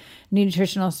any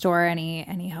nutritional store,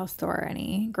 any health store,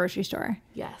 any grocery store.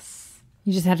 Yes.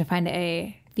 You just have to find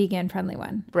a vegan-friendly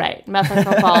one. Right.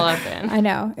 Methylcobalamin. I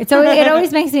know. It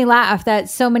always makes me laugh that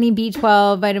so many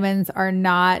B12 vitamins are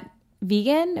not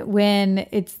vegan when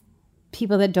it's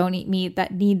people that don't eat meat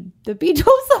that need the B12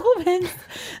 supplements.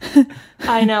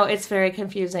 I know, it's very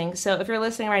confusing. So if you're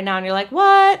listening right now and you're like,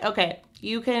 what? Okay,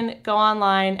 you can go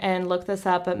online and look this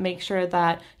up, but make sure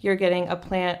that you're getting a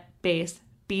plant-based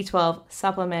B12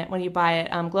 supplement when you buy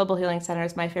it. Global Healing Center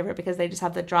is my favorite because they just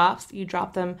have the drops. You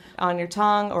drop them on your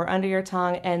tongue or under your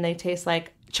tongue and they taste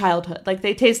like childhood. Like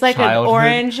they taste like an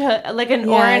orange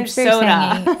orange soda.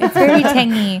 Tangy. It's very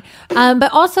tangy. But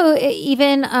also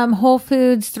even Whole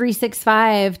Foods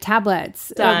 365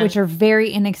 tablets, which are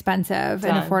very inexpensive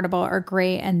and affordable, are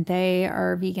great, and they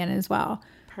are vegan as well.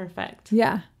 Perfect.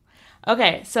 Yeah.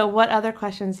 Okay, so what other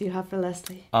questions do you have for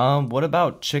Leslie? What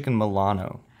about chicken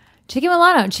Milano? Chicken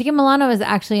Milano is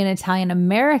actually an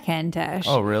Italian-American dish.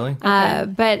 Oh, really?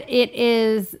 But it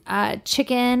is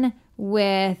chicken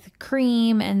with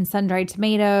cream and sun-dried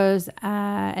tomatoes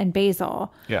and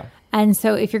basil. Yeah. And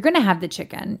so if you're going to have the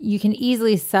chicken, you can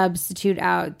easily substitute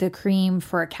out the cream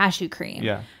for a cashew cream.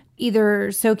 Yeah.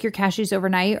 Either soak your cashews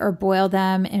overnight or boil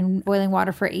them in boiling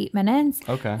water for 8 minutes.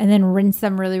 Okay. And then rinse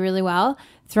them really, really well.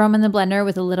 Throw them in the blender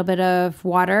with a little bit of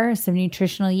water, some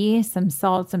nutritional yeast, some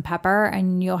salt, some pepper,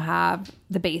 and you'll have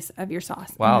the base of your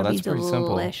sauce. Wow, that's pretty simple.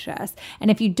 Delicious.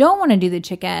 And if you don't want to do the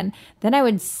chicken, then I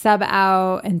would sub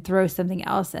out and throw something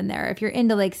else in there. If you're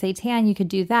into like seitan, you could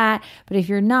do that. But if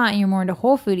you're not and you're more into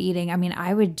whole food eating, I mean,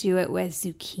 I would do it with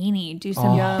zucchini. Do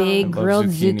some big grilled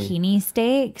zucchini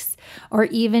steaks, or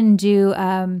even do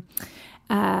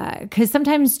because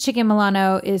sometimes chicken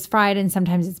Milano is fried and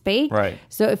sometimes it's baked. Right.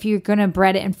 So if you're going to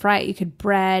bread it and fry it, you could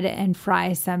bread and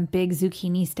fry some big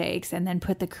zucchini steaks and then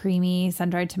put the creamy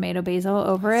sun-dried tomato basil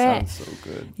over it. Sounds so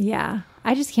good. Yeah.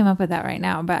 I just came up with that right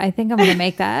now, but I think I'm going to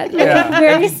make that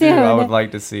very soon. I would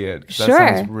like to see it. That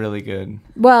sounds really good.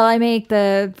 Well, I make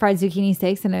the fried zucchini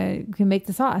steaks and I can make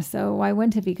the sauce. So why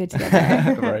wouldn't it be good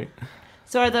together? Right.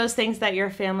 So are those things that your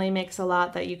family makes a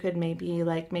lot that you could maybe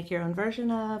like make your own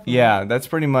version of? Yeah, that's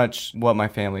pretty much what my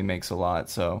family makes a lot.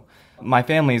 So my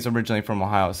family is originally from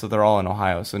Ohio, so they're all in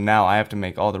Ohio. So now I have to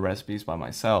make all the recipes by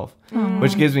myself,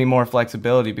 which gives me more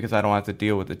flexibility because I don't have to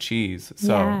deal with the cheese.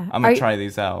 So I'm going to try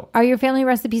these out. Are your family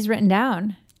recipes written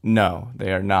down? No,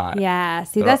 they are not. Yeah.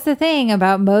 See, that's the thing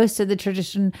about most of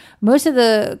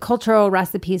the cultural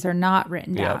recipes are not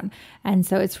written down. And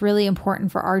so it's really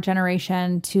important for our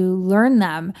generation to learn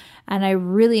them. And I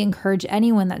really encourage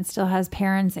anyone that still has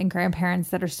parents and grandparents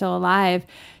that are still alive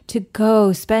to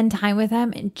go spend time with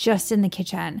them and just in the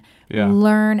kitchen. Yeah.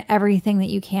 Learn everything that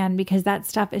you can, because that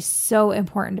stuff is so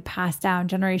important to pass down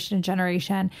generation to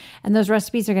generation. And those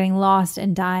recipes are getting lost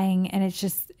and dying. And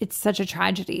it's such a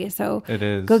tragedy. So it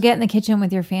is. Go get in the kitchen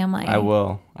with your family. I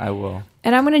will.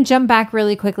 And I'm going to jump back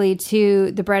really quickly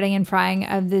to the breading and frying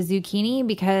of the zucchini,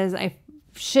 because I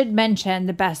should mention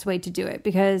the best way to do it.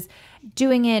 Because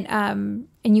doing it, and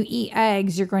you eat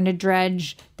eggs, you're going to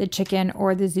dredge the chicken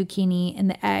or the zucchini in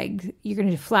the egg. You're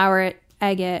going to flour it,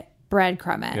 egg it,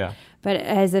 breadcrumb it. Yeah. But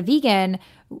as a vegan,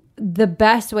 the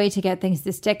best way to get things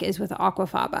to stick is with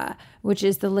aquafaba, which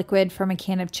is the liquid from a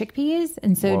can of chickpeas.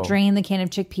 And so Whoa. drain the can of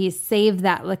chickpeas, save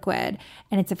that liquid.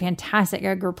 And it's a fantastic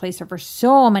egg replacer for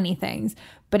so many things,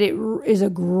 but it is a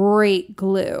great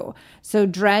glue. So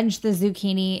dredge the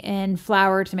zucchini in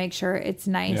flour to make sure it's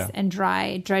nice and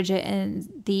dry. Dredge it in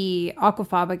the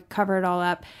aquafaba, cover it all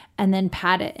up, and then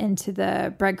pat it into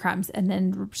the breadcrumbs and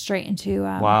then straight into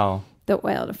the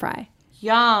oil to fry.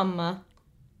 Yum.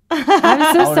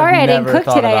 I'm so sorry I didn't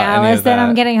cook today, Alice, and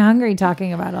I'm getting hungry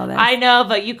talking about all this. I know,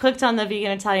 but you cooked on the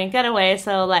Vegan Italian Getaway,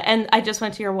 so and I just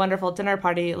went to your wonderful dinner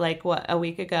party a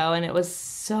week ago, and it was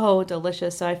so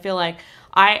delicious. So I feel like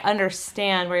I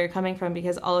understand where you're coming from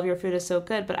because all of your food is so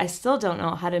good, but I still don't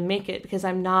know how to make it because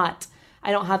I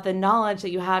don't have the knowledge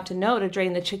that you have to know to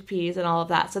drain the chickpeas and all of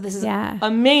that. So this is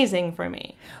amazing for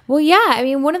me. Well, yeah. I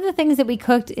mean, one of the things that we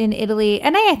cooked in Italy,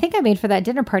 and I think I made for that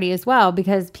dinner party as well,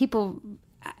 because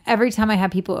every time I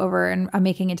have people over and I'm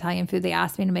making Italian food, they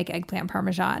ask me to make eggplant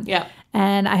parmesan. Yeah.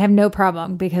 And I have no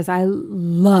problem because I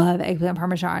love eggplant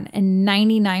parmesan. And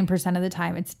 99% of the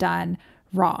time it's done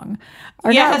wrong.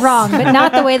 Or not wrong, but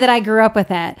not the way that I grew up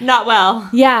with it. Not well.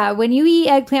 Yeah. When you eat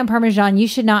eggplant parmesan, you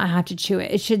should not have to chew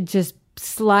it. It should just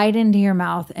slide into your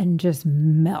mouth and just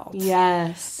melt.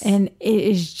 Yes. And it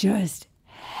is just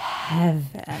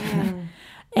heaven.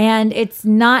 And it's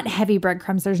not heavy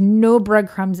breadcrumbs. There's no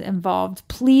breadcrumbs involved.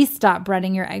 Please stop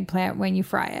breading your eggplant when you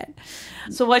fry it.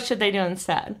 So what should they do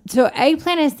instead? So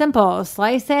eggplant is simple.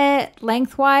 Slice it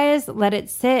lengthwise, let it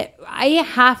sit. I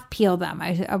half peel them.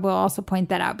 I will also point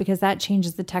that out because that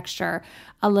changes the texture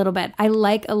a little bit. I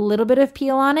like a little bit of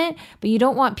peel on it, but you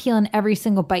don't want peel in every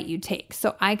single bite you take.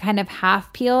 So I kind of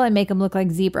half peel and make them look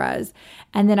like zebras.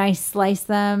 And then I slice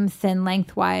them thin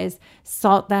lengthwise,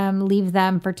 salt them, leave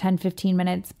them for 10, 15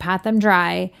 minutes, pat them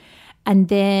dry, and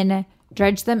then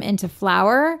dredge them into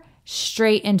flour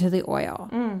straight into the oil.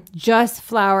 Just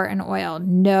flour and oil,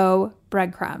 no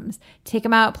breadcrumbs. Take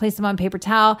them out, place them on paper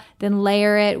towel, then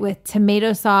layer it with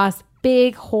tomato sauce,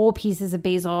 big whole pieces of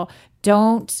basil.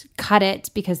 Don't cut it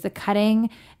because the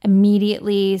cutting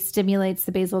immediately stimulates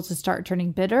the basil to start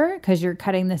turning bitter because you're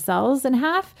cutting the cells in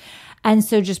half. And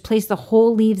so just place the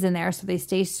whole leaves in there so they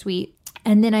stay sweet.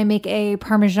 And then I make a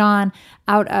Parmesan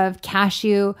out of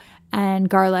cashew and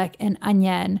garlic and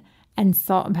onion and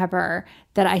salt and pepper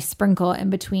that I sprinkle in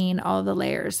between all the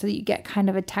layers so that you get kind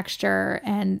of a texture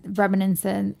and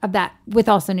reminiscent of that with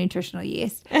also nutritional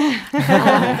yeast.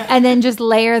 And then just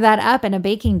layer that up in a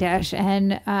baking dish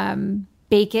and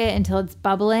bake it until it's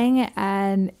bubbling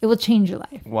and it will change your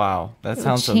life. Wow, that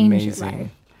sounds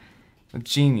amazing.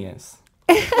 Genius.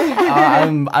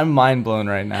 I'm mind blown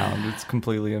right now. It's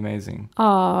completely amazing.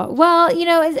 Oh, well,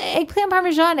 eggplant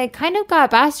Parmesan, it kind of got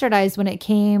bastardized when it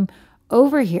came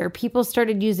over here. People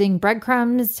started using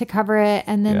breadcrumbs to cover it,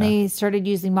 and then they started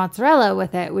using mozzarella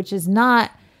with it, which is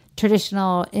not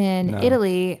traditional in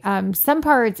Italy. Some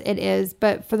parts it is,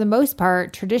 but for the most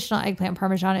part, traditional eggplant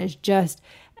Parmesan is just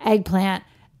eggplant,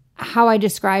 how I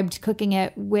described cooking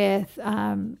it with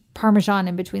Parmesan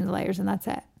in between the layers, and that's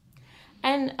it.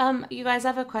 And you guys, I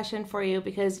have a question for you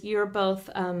because you're both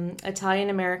Italian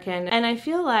American, and I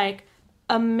feel like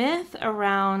a myth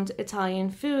around Italian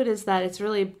food is that it's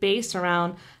really based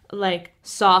around like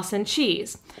sauce and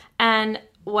cheese. And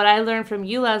what I learned from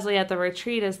you, Leslie, at the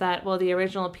retreat is that, well, the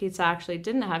original pizza actually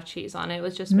didn't have cheese on it. It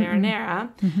was just marinara.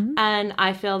 And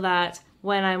I feel that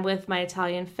when I'm with my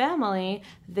Italian family,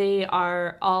 they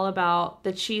are all about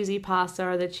the cheesy pasta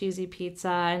or the cheesy pizza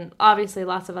and obviously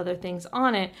lots of other things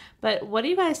on it. But what do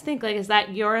you guys think? Like, is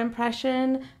that your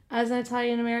impression as an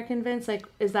Italian American, Vince? Like,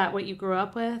 is that what you grew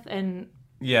up with? And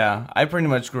yeah, I pretty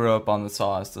much grew up on the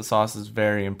sauce. The sauce is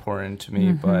very important to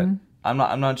me, but I'm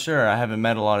not sure. I haven't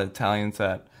met a lot of Italians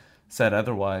that said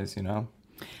otherwise,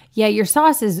 Yeah, your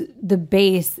sauce is the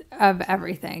base of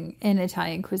everything in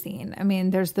Italian cuisine. I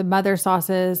mean, there's the mother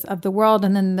sauces of the world,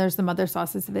 and then there's the mother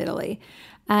sauces of Italy.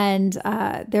 And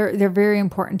they're very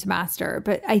important to master.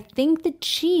 But I think the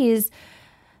cheese,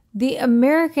 the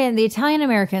Italian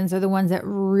Americans are the ones that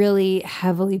really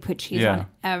heavily put cheese on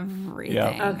everything.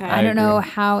 Yeah. Okay. I don't know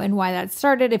how and why that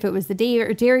started, if it was the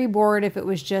dairy board, if it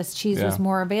was just cheese was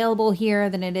more available here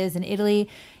than it is in Italy.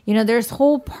 There's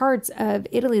whole parts of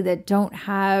Italy that don't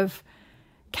have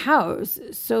cows,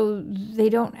 so they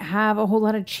don't have a whole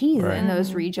lot of cheese in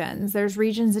those regions. There's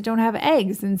regions that don't have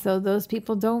eggs, and so those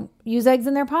people don't use eggs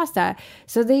in their pasta.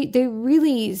 So they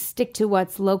really stick to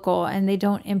what's local, and they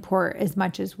don't import as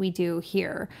much as we do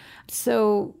here.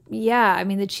 So yeah, I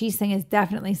mean, the cheese thing is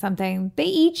definitely something. They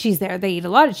eat cheese there. They eat a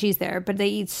lot of cheese there, but they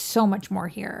eat so much more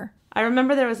here. I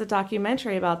remember there was a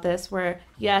documentary about this where,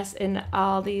 yes, in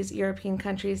all these European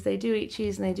countries, they do eat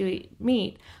cheese and they do eat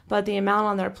meat, but the amount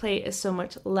on their plate is so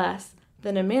much less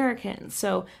than Americans.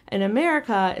 So in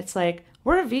America, it's like,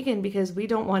 we're vegan because we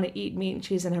don't want to eat meat and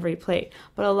cheese in every plate.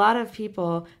 But a lot of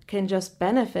people can just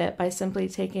benefit by simply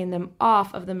taking them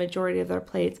off of the majority of their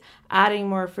plates, adding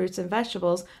more fruits and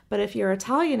vegetables. But if you're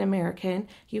Italian American,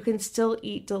 you can still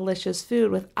eat delicious food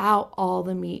without all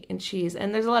the meat and cheese.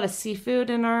 And there's a lot of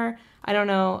seafood in our, I don't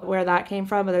know where that came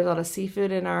from, but there's a lot of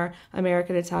seafood in our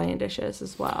American Italian dishes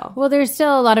as well. Well, there's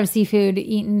still a lot of seafood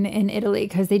eaten in Italy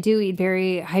because they do eat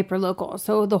very hyper-local.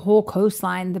 So the whole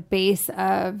coastline, the base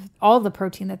of all the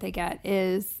protein that they get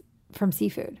is from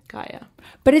seafood. Got ya.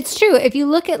 But it's true. If you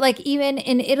look at, like, even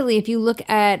in Italy, if you look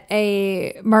at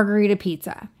a margarita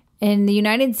pizza, in the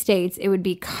United States, it would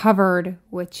be covered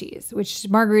with cheese, which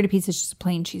margarita pizza is just a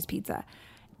plain cheese pizza.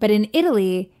 But in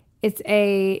Italy, it's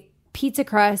a pizza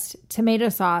crust, tomato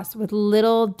sauce with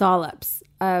little dollops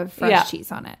of fresh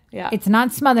cheese on it. Yeah. It's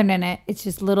not smothered in it. It's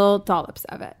just little dollops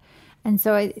of it. And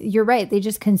so you're right. They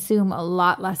just consume a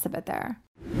lot less of it there.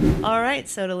 All right,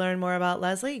 so to learn more about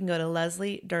Leslie, you can go to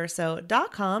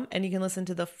lesliedurso.com and you can listen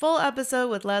to the full episode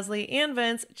with Leslie and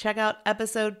Vince. Check out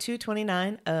episode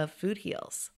 229 of Food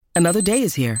Heals. Another day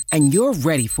is here and you're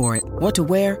ready for it. What to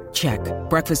wear? Check.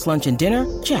 Breakfast, lunch, and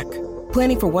dinner? Check.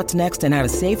 Planning for what's next and how to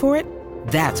save for it?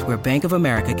 That's where Bank of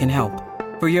America can help.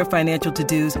 For your financial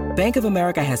to-dos, Bank of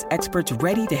America has experts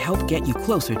ready to help get you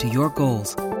closer to your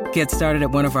goals. Get started at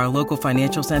one of our local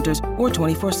financial centers or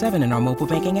 24/7 in our mobile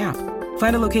banking app.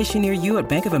 Find a location near you at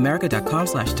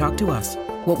bankofamerica.com/talktous.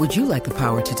 What would you like the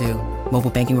power to do?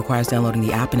 Mobile banking requires downloading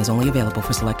the app and is only available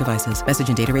for select devices. Message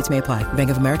and data rates may apply.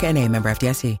 Bank of America NA, member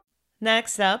FDIC.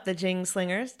 Next up, the Jing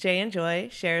Slingers, Jay and Joy,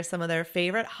 share some of their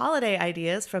favorite holiday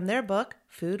ideas from their book,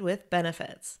 Food with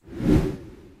Benefits.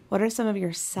 What are some of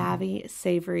your savvy,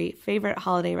 savory, favorite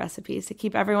holiday recipes to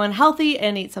keep everyone healthy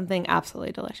and eat something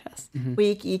absolutely delicious? Well,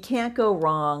 you can't go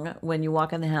wrong when you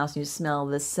walk in the house and you smell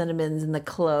the cinnamons and the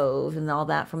clove and all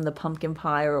that from the pumpkin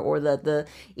pie or the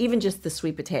even just the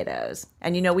sweet potatoes.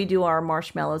 And we do our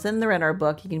marshmallows, and they're in our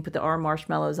book. You can put our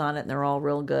marshmallows on it, and they're all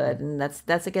real good. And that's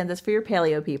for your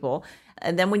paleo people.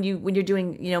 And then when you're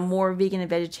doing more vegan and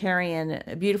vegetarian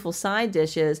beautiful side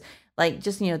dishes, like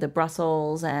just the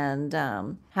Brussels and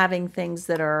having things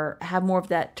that have more of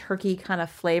that turkey kind of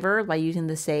flavor by using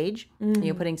the sage.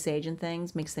 Putting sage in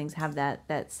things makes things have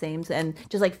that same, and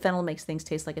just like fennel makes things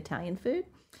taste like Italian food.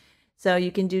 So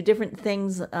you can do different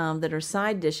things that are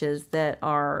side dishes that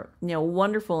are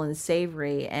wonderful and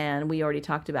savory. And we already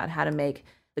talked about how to make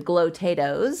the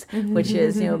glow-tatoes, which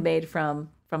is made from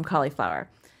cauliflower.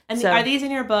 And so, are these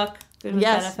in your book? Food with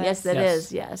Benefits? Yes, it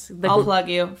is. Yes, I'll plug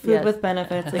you. Food with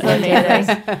Benefits. The glow-tatoes.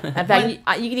 In fact,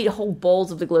 you can eat whole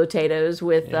bowls of the glow-tatoes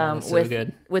with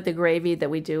the gravy that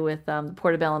we do with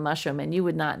portobello mushroom, and you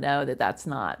would not know that that's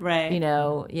not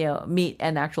meat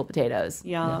and actual potatoes.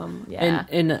 Yum. Yeah.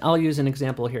 And I'll use an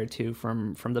example here too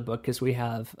from the book, because we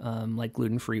have like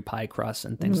gluten-free pie crusts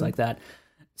and things like that.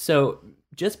 So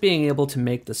just being able to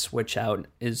make the switch out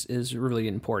is really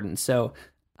important. So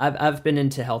I've been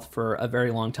into health for a very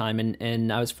long time,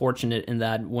 and I was fortunate in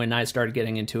that when I started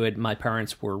getting into it, my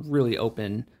parents were really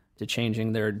open to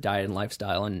changing their diet and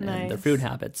lifestyle and their food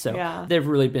habits. So they've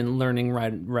really been learning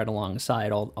right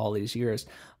alongside all these years.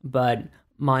 But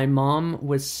my mom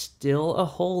was still a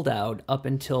holdout up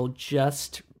until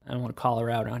just, I don't want to call her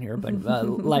out on here, but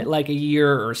like a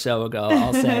year or so ago,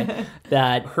 I'll say,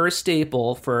 that her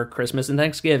staple for Christmas and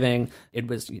Thanksgiving, it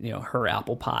was, her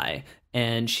apple pie.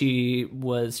 And she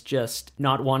was just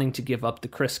not wanting to give up the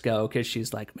Crisco because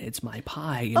she's like, it's my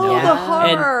pie, Oh, the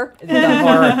horror! The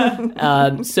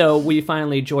horror. So we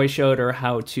finally, Joy showed her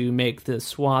how to make the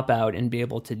swap out and be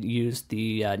able to use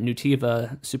the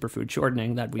Nutiva superfood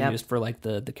shortening that we used for like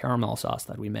the caramel sauce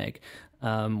that we make,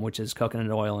 which is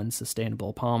coconut oil and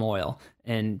sustainable palm oil,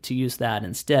 and to use that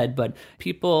instead. But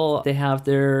people, they have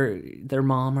their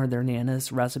mom or their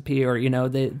nana's recipe, or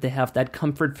they have that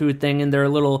comfort food thing, and they're a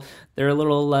little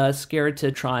scared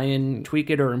to try and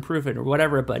tweak it or improve it or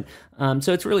whatever. But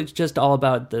so it's really just all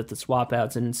about the swap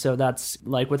outs. And so that's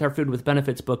like with our Food with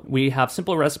Benefits book, we have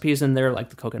simple recipes in there,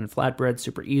 like the coconut flatbread,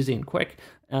 super easy and quick.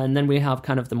 And then we have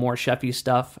kind of the more chefy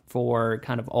stuff for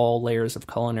kind of all layers of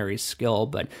culinary skill.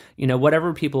 But,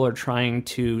 whatever people are trying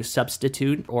to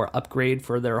substitute or upgrade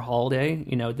for their holiday,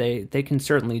 they can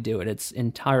certainly do it. It's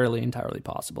entirely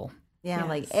possible. Yeah,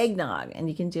 like eggnog. And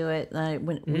you can do it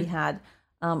when we had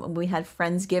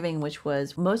Friendsgiving, which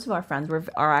was, most of our friends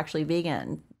are actually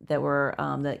vegan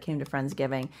that came to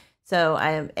Friendsgiving. So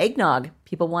I have eggnog.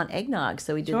 People want eggnog,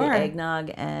 so we did Sure. the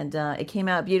eggnog, and it came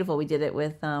out beautiful. We did it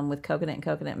with coconut and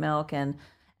coconut milk and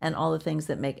all the things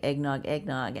that make eggnog,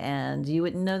 and you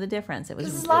wouldn't know the difference. It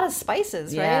was There's a lot of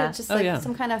spices, right? It's just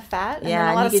some kind of fat and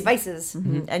then a lot of spices.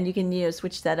 Mm-hmm. And you can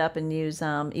switch that up and use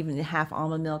even half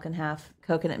almond milk and half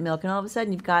coconut milk, and all of a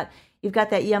sudden you've got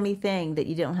that yummy thing that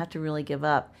you don't have to really give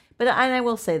up. But I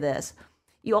will say this.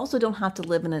 You also don't have to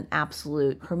live in an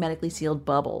absolute hermetically sealed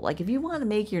bubble. Like if you want to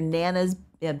make your Nana's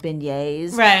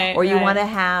beignets, right, or you want to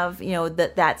have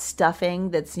that stuffing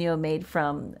that's made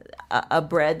from a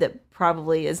bread that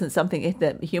probably isn't something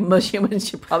that most humans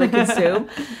should probably consume,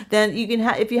 then you can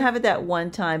if you have it that one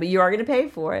time, but you are going to pay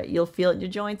for it. You'll feel it in your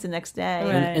joints the next day,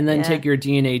 and then take your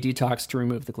DNA detox to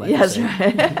remove the glyphosate. Yes,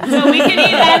 right. So we can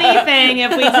eat anything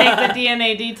if we take the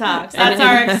DNA detox. That's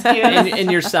our excuse.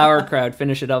 And your sauerkraut,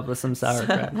 finish it up with some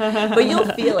sauerkraut. But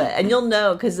you'll feel it, and you'll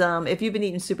know, because if you've been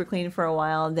eating super clean for a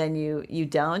while and then you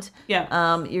don't,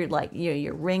 you're like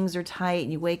your rings are tight,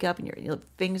 and you wake up and your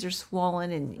fingers are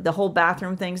swollen, and the whole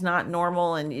bathroom thing's not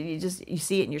normal, and you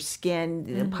see it in your skin,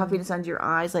 the puffiness under your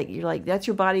eyes, you're like that's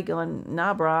your body going,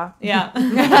 nah, brah. Yeah.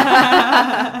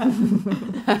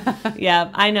 Yeah,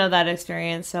 I know that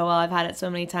experience so well. I've had it so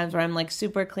many times where I'm like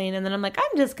super clean, and then I'm like,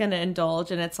 I'm just gonna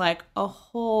indulge, and it's like the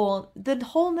whole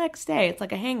next day, it's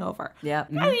like a hangover. Yeah.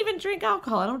 I didn't even drink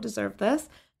alcohol. I don't deserve this.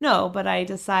 No, but I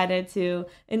decided to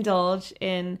indulge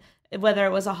in, whether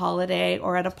it was a holiday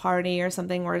or at a party or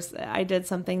something where I did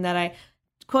something that I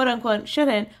quote unquote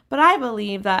shouldn't, but I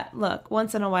believe that, look,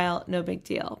 once in a while, no big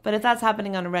deal. But if that's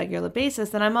happening on a regular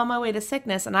basis, then I'm on my way to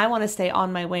sickness, and I want to stay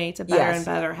on my way to better and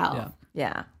better health.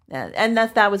 Yeah. And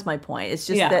that was my point. It's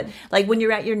just that, like, when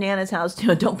you're at your Nana's house,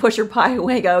 don't push her pie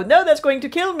away. Go, no, that's going to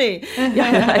kill me.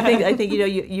 I think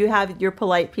you have your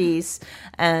polite piece,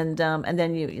 and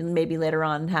then you maybe later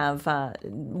on have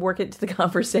work it to the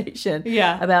conversation.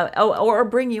 Yeah. About or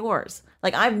bring yours.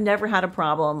 Like, I've never had a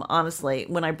problem, honestly,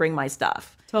 when I bring my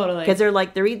stuff. Totally. Because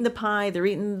they're eating the pie, they're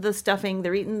eating the stuffing,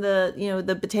 they're eating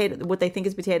the potato, what they think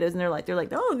is potatoes, and they're like,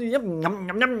 oh, yum, yum,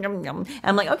 yum, yum, yum, yum. And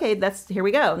I'm like, okay, here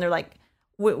we go. And they're like,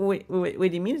 what do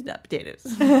you mean it's not potatoes?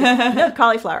 No,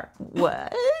 cauliflower.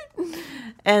 What?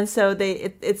 And so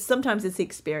it's sometimes it's the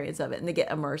experience of it, and they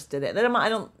get immersed in it. And I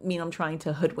don't mean I'm trying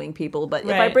to hoodwink people, but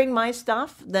if I bring my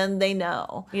stuff, then they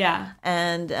know. Yeah.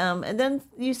 And then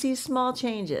you see small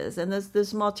changes, and those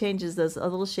small changes, those a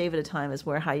little shave at a time, is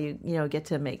how you get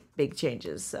to make big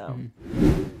changes. So.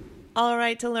 Mm-hmm. All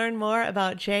right, to learn more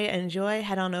about Jay and Joy,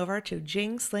 head on over to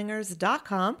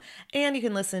jingslingers.com, and you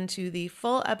can listen to the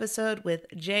full episode with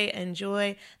Jay and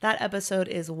Joy. That episode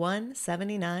is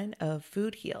 179 of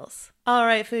Food Heals. All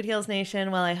right, Food Heals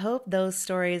Nation, well, I hope those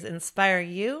stories inspire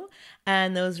you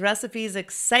and those recipes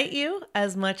excite you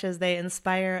as much as they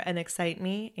inspire and excite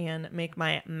me and make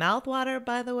my mouth water,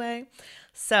 by the way.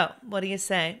 So, what do you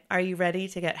say? Are you ready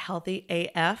to get healthy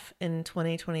AF in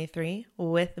 2023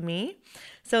 with me?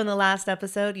 So in the last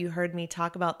episode, you heard me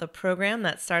talk about the program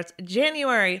that starts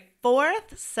January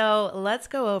 4th. So let's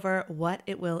go over what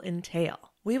it will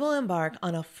entail. We will embark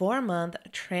on a 4-month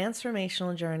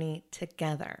transformational journey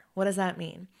together. What does that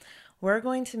mean? We're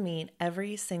going to meet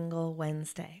every single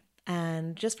Wednesday,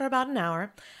 and just for about an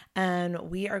hour, and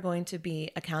we are going to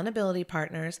be accountability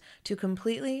partners to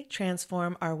completely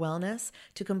transform our wellness,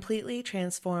 to completely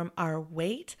transform our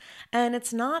weight. And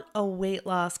it's not a weight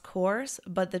loss course,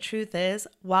 but the truth is,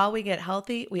 while we get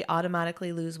healthy, we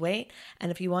automatically lose weight. And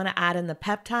if you want to add in the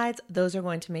peptides, those are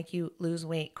going to make you lose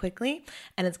weight quickly,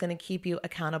 and it's going to keep you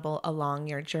accountable along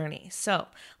your journey. So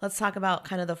let's talk about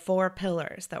kind of the 4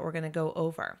 pillars that we're going to go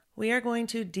over. We are going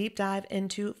to deep dive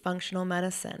into functional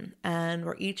medicine, and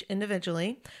we're each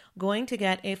individually going to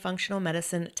get a functional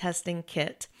medicine testing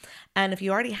kit. And if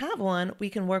you already have one, we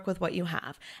can work with what you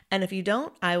have. And if you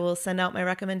don't, I will send out my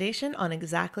recommendation on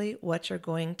exactly what you're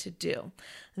going to do.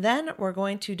 Then we're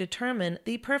going to determine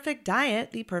the perfect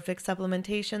diet, the perfect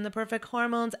supplementation, the perfect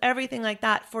hormones, everything like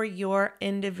that for your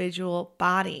individual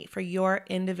body, for your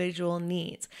individual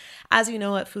needs. As you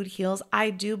know, at Food Heals, I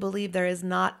do believe there is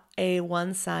not a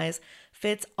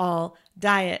one-size-fits-all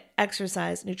diet,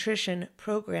 exercise, nutrition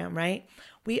program, right?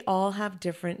 We all have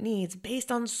different needs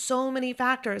based on so many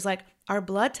factors, like our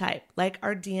blood type, like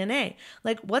our DNA,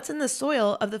 like what's in the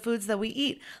soil of the foods that we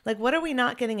eat, like what are we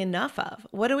not getting enough of?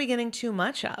 What are we getting too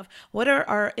much of? What are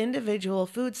our individual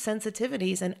food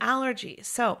sensitivities and allergies?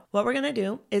 So what we're going to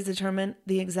do is determine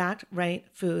the exact right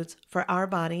foods for our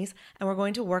bodies, and we're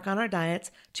going to work on our diets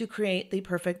to create the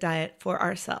perfect diet for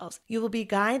ourselves. You will be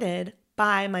guided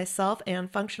by myself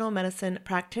and functional medicine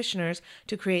practitioners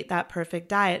to create that perfect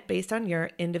diet based on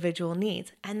your individual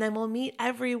needs. And then we'll meet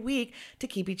every week to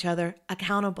keep each other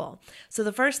accountable. So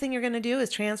the first thing you're going to do is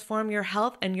transform your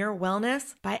health and your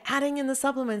wellness by adding in the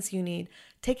supplements you need,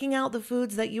 taking out the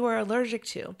foods that you are allergic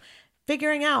to,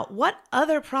 figuring out what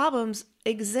other problems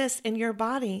exist in your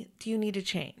body do you need to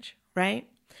change, right?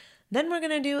 Then we're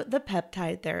going to do the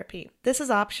peptide therapy. This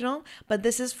is optional, but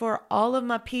this is for all of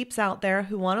my peeps out there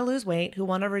who want to lose weight, who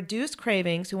want to reduce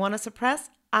cravings, who want to suppress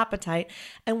appetite,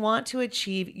 and want to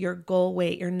achieve your goal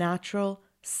weight, your natural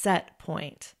set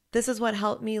point. This is what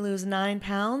helped me lose 9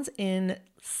 pounds in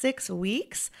 6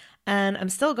 weeks, and I'm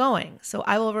still going, so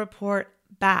I will report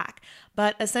back.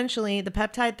 But essentially, the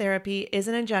peptide therapy is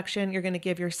an injection you're going to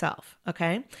give yourself,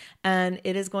 okay? And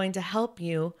it is going to help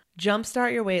you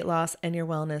jumpstart your weight loss and your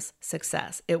wellness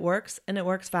success. It works, and it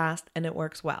works fast, and it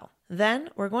works well. Then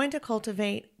we're going to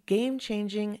cultivate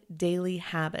game-changing daily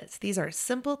habits. These are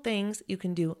simple things you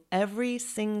can do every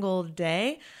single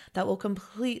day that will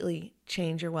completely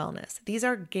change your wellness. These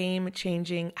are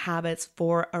game-changing habits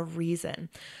for a reason.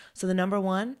 So the number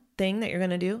one thing that you're going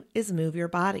to do is move your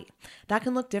body. That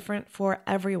can look different for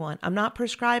everyone. I'm not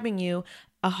prescribing you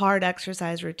a hard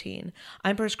exercise routine.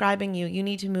 I'm prescribing you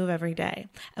need to move every day.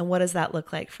 And what does that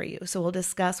look like for you? So we'll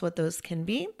discuss what those can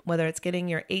be, whether it's getting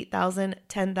your 8,000,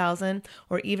 10,000,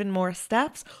 or even more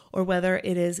steps, or whether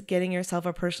it is getting yourself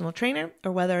a personal trainer,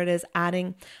 or whether it is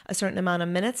adding a certain amount of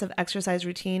minutes of exercise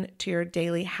routine to your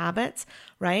daily habits,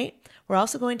 right? We're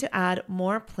also going to add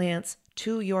more plants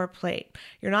to your plate.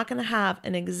 You're not going to have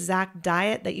an exact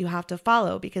diet that you have to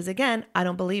follow because, again, I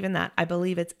don't believe in that. I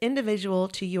believe it's individual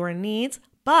to your needs.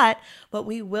 But what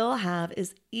we will have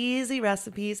is easy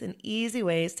recipes and easy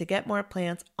ways to get more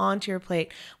plants onto your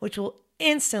plate, which will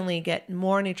instantly get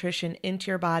more nutrition into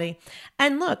your body.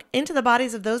 And look, into the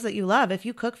bodies of those that you love. If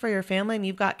you cook for your family and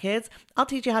you've got kids, I'll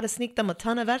teach you how to sneak them a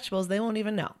ton of vegetables. They won't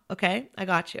even know. Okay, I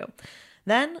got you.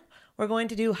 Then we're going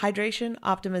to do hydration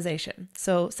optimization.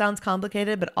 So sounds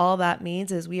complicated, but all that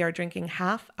means is we are drinking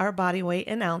half our body weight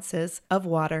in ounces of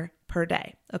water per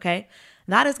day. Okay.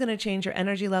 That is going to change your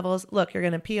energy levels. Look, you're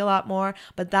going to pee a lot more,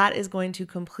 but that is going to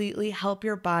completely help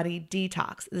your body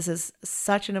detox. This is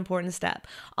such an important step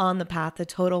on the path to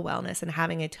total wellness and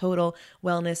having a total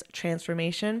wellness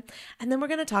transformation. And then we're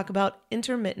going to talk about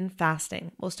intermittent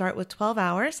fasting. We'll start with 12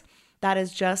 hours. That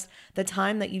is just the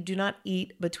time that you do not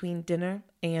eat between dinner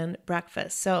and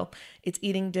breakfast. So it's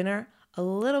eating dinner a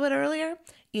little bit earlier,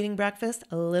 eating breakfast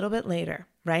a little bit later,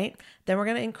 right? Then we're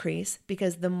going to increase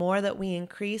because the more that we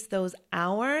increase those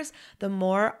hours, the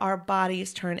more our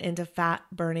bodies turn into fat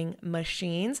burning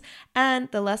machines. And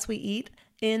the less we eat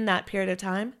in that period of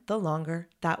time, the longer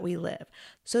that we live.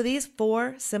 So these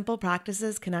 4 simple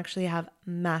practices can actually have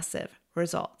massive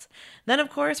results. Then, of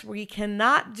course, we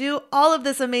cannot do all of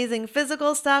this amazing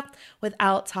physical stuff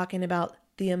without talking about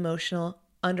the emotional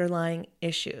underlying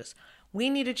issues. We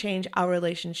need to change our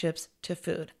relationships to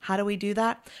food. How do we do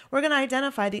that? We're going to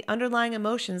identify the underlying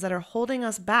emotions that are holding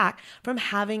us back from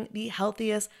having the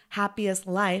healthiest, happiest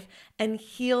life and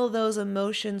heal those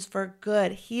emotions for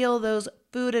good. Heal those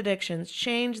food addictions.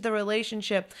 Change the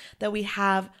relationship that we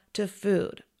have to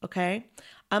food. Okay?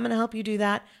 I'm going to help you do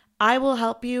that. I will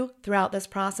help you throughout this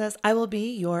process. I will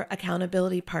be your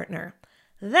accountability partner.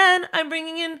 Then I'm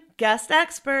bringing in guest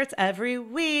experts every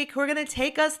week who are going to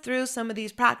take us through some of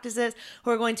these practices,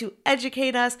 who are going to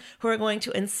educate us, who are going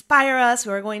to inspire us, who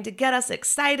are going to get us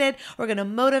excited. We're going to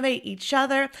motivate each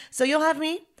other. So you'll have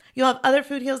me, you'll have other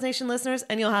Food Heals Nation listeners,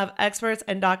 and you'll have experts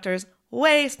and doctors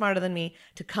way smarter than me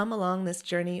to come along this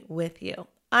journey with you.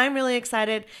 I'm really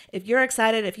excited. If you're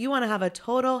excited, if you want to have a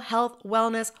total health,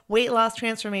 wellness, weight loss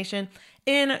transformation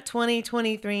in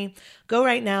 2023, go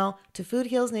right now to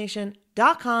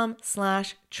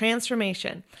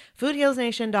foodhealsnation.com/transformation.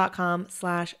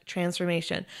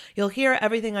 foodhealsnation.com/transformation. You'll hear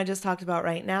everything I just talked about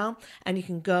right now, and you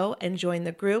can go and join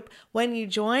the group. When you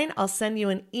join, I'll send you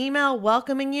an email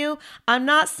welcoming you. I'm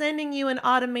not sending you an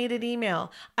automated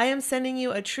email. I am sending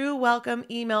you a true welcome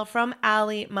email from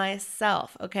Allie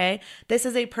myself, okay? This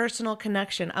is a personal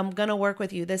connection. I'm going to work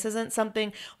with you. This isn't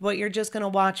something what you're just going to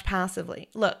watch passively.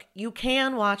 Look, you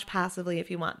can watch passively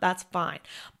if you want. That's fine.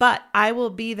 But I will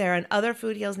be there, and other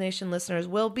Food Heals Nation listeners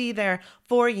will be there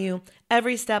for you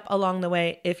every step along the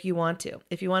way if you want to.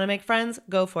 If you want to make friends,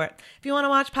 go for it. If you want to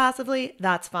watch passively,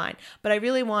 that's fine. But I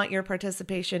really want your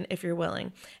participation if you're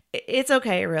willing. It's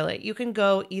okay, really. You can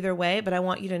go either way, but I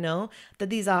want you to know that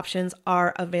these options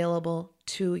are available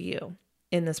to you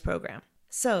in this program.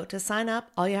 So to sign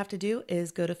up, all you have to do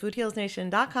is go to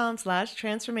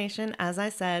foodhealsnation.com/transformation. As I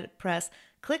said, press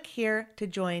Click here to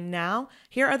join now.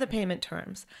 Here are the payment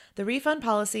terms. The refund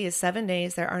policy is 7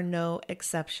 days. There are no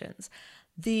exceptions.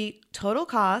 The total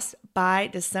cost by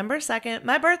December 2nd,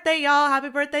 my birthday, y'all, happy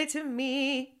birthday to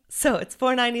me. So it's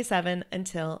 $4.97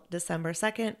 until December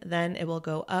 2nd. Then it will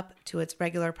go up to its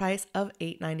regular price of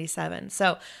 $8.97.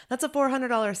 So that's a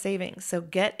 $400 savings. So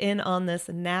get in on this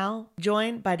now.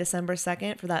 Join by December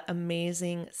 2nd for that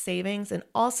amazing savings. And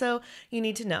also, you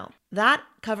need to know that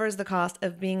covers the cost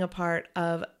of being a part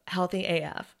of Healthy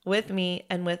AF with me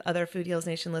and with other Food Heals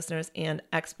Nation listeners and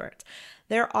experts.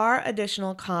 There are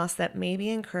additional costs that may be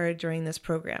incurred during this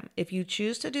program. If you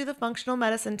choose to do the functional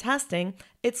medicine testing,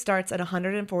 it starts at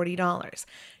 $140.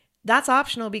 That's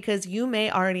optional because you may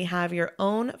already have your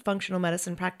own functional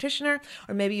medicine practitioner,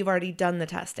 or maybe you've already done the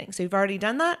testing. So you've already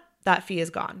done that. That fee is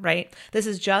gone, right? This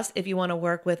is just if you want to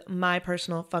work with my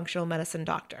personal functional medicine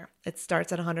doctor. It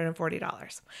starts at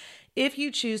 $140. If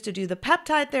you choose to do the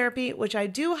peptide therapy, which I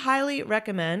do highly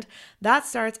recommend, that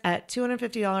starts at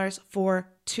 $250 for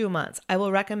 2 months. I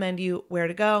will recommend you where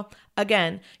to go.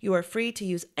 Again, you are free to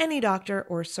use any doctor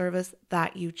or service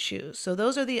that you choose. So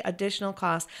those are the additional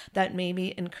costs that may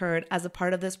be incurred as a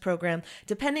part of this program,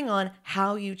 depending on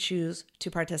how you choose to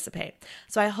participate.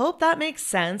 So I hope that makes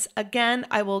sense. Again,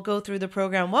 I will go through the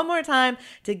program one more time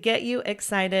to get you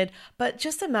excited, but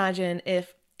just imagine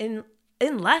if in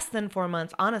less than 4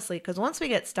 months, honestly, because once we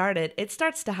get started, it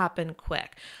starts to happen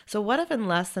quick. So what if in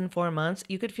less than 4 months,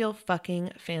 you could feel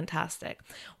fucking fantastic?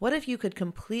 What if you could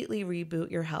completely reboot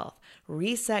your health,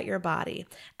 reset your body,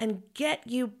 and get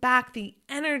you back the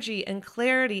energy and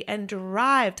clarity and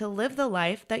drive to live the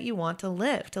life that you want to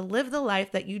live the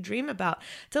life that you dream about,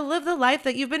 to live the life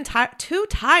that you've been too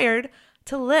tired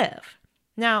to live?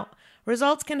 Now,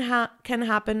 results can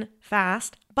happen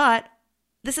fast, but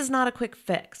this is not a quick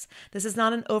fix. This is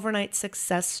not an overnight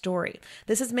success story.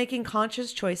 This is making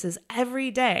conscious choices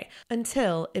every day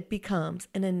until it becomes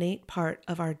an innate part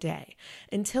of our day,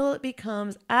 until it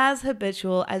becomes as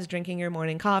habitual as drinking your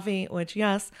morning coffee, which,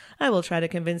 yes, I will try to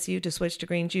convince you to switch to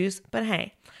green juice, but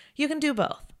hey, you can do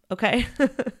both. Okay.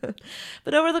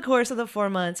 But over the course of the 4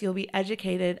 months, you'll be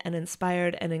educated and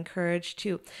inspired and encouraged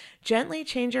to gently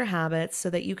change your habits so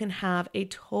that you can have a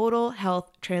total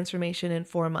health transformation in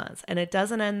 4 months. And it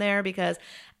doesn't end there, because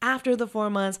after the 4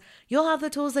 months, you'll have the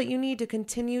tools that you need to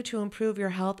continue to improve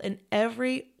your health in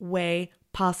every way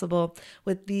possible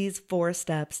with these 4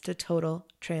 steps to total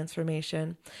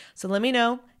transformation. So let me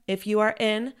know if you are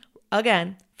in,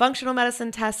 again, functional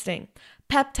medicine testing,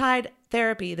 peptide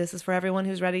therapy. This is for everyone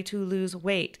who's ready to lose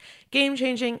weight.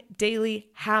 Game-changing daily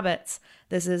habits.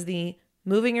 This is the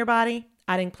moving your body,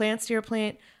 adding plants to your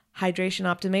plate, hydration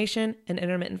optimization, and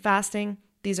intermittent fasting.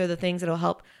 These are the things that will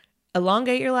help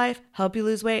elongate your life, help you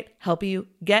lose weight, help you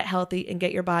get healthy, and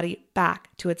get your body back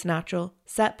to its natural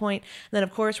set point. And then,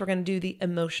 of course, we're going to do the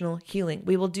emotional healing.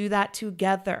 We will do that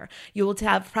together. You will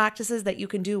have practices that you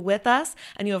can do with us,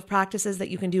 and you have practices that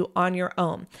you can do on your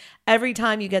own. Every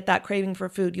time you get that craving for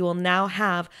food, you will now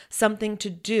have something to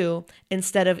do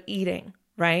instead of eating,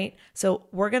 right? So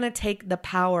we're going to take the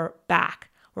power back.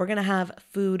 We're going to have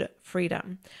food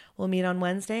freedom. We'll meet on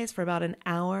Wednesdays for about an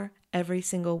hour every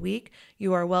single week.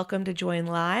 You are welcome to join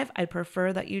live. I'd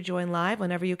prefer that you join live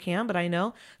whenever you can, but I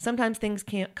know sometimes things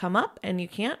can't come up and you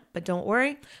can't, but don't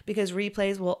worry, because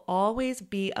replays will always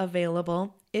be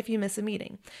available if you miss a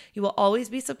meeting. You will always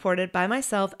be supported by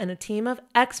myself and a team of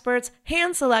experts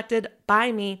hand-selected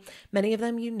by me, many of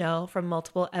them you know from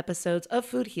multiple episodes of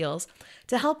Food Heals,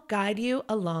 to help guide you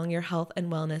along your health and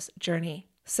wellness journey.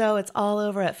 So it's all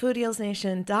over at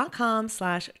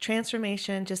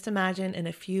foodhealsnation.com/transformation. Just imagine in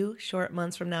a few short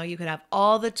months from now, you could have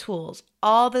all the tools,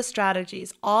 all the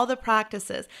strategies, all the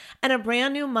practices, and a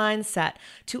brand new mindset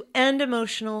to end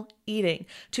emotional eating,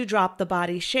 to drop the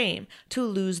body shame, to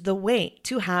lose the weight,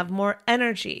 to have more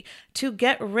energy, to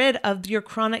get rid of your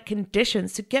chronic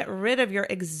conditions, to get rid of your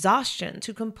exhaustion,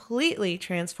 to completely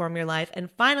transform your life, and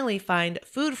finally find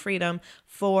food freedom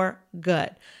for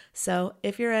good. So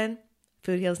if you're in,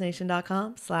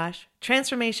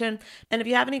 foodhealsnation.com/transformation. And if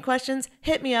you have any questions,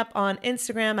 hit me up on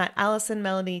Instagram at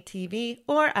AllisonMelodyTV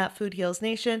or at Food Heals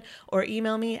Nation, or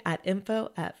email me at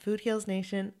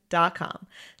info@foodhealsnation.com.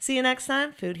 See you next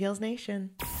time, Food Heals Nation.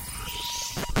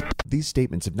 These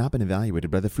statements have not been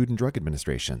evaluated by the Food and Drug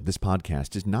Administration. This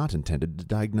podcast is not intended to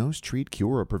diagnose, treat,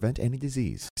 cure, or prevent any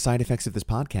disease. Side effects of this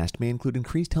podcast may include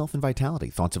increased health and vitality,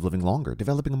 thoughts of living longer,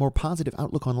 developing a more positive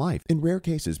outlook on life. In rare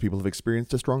cases, people have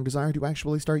experienced a strong desire to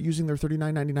actually start using their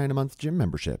 $39.99 a month gym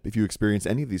membership. If you experience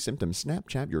any of these symptoms,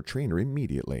 Snapchat your trainer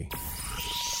immediately.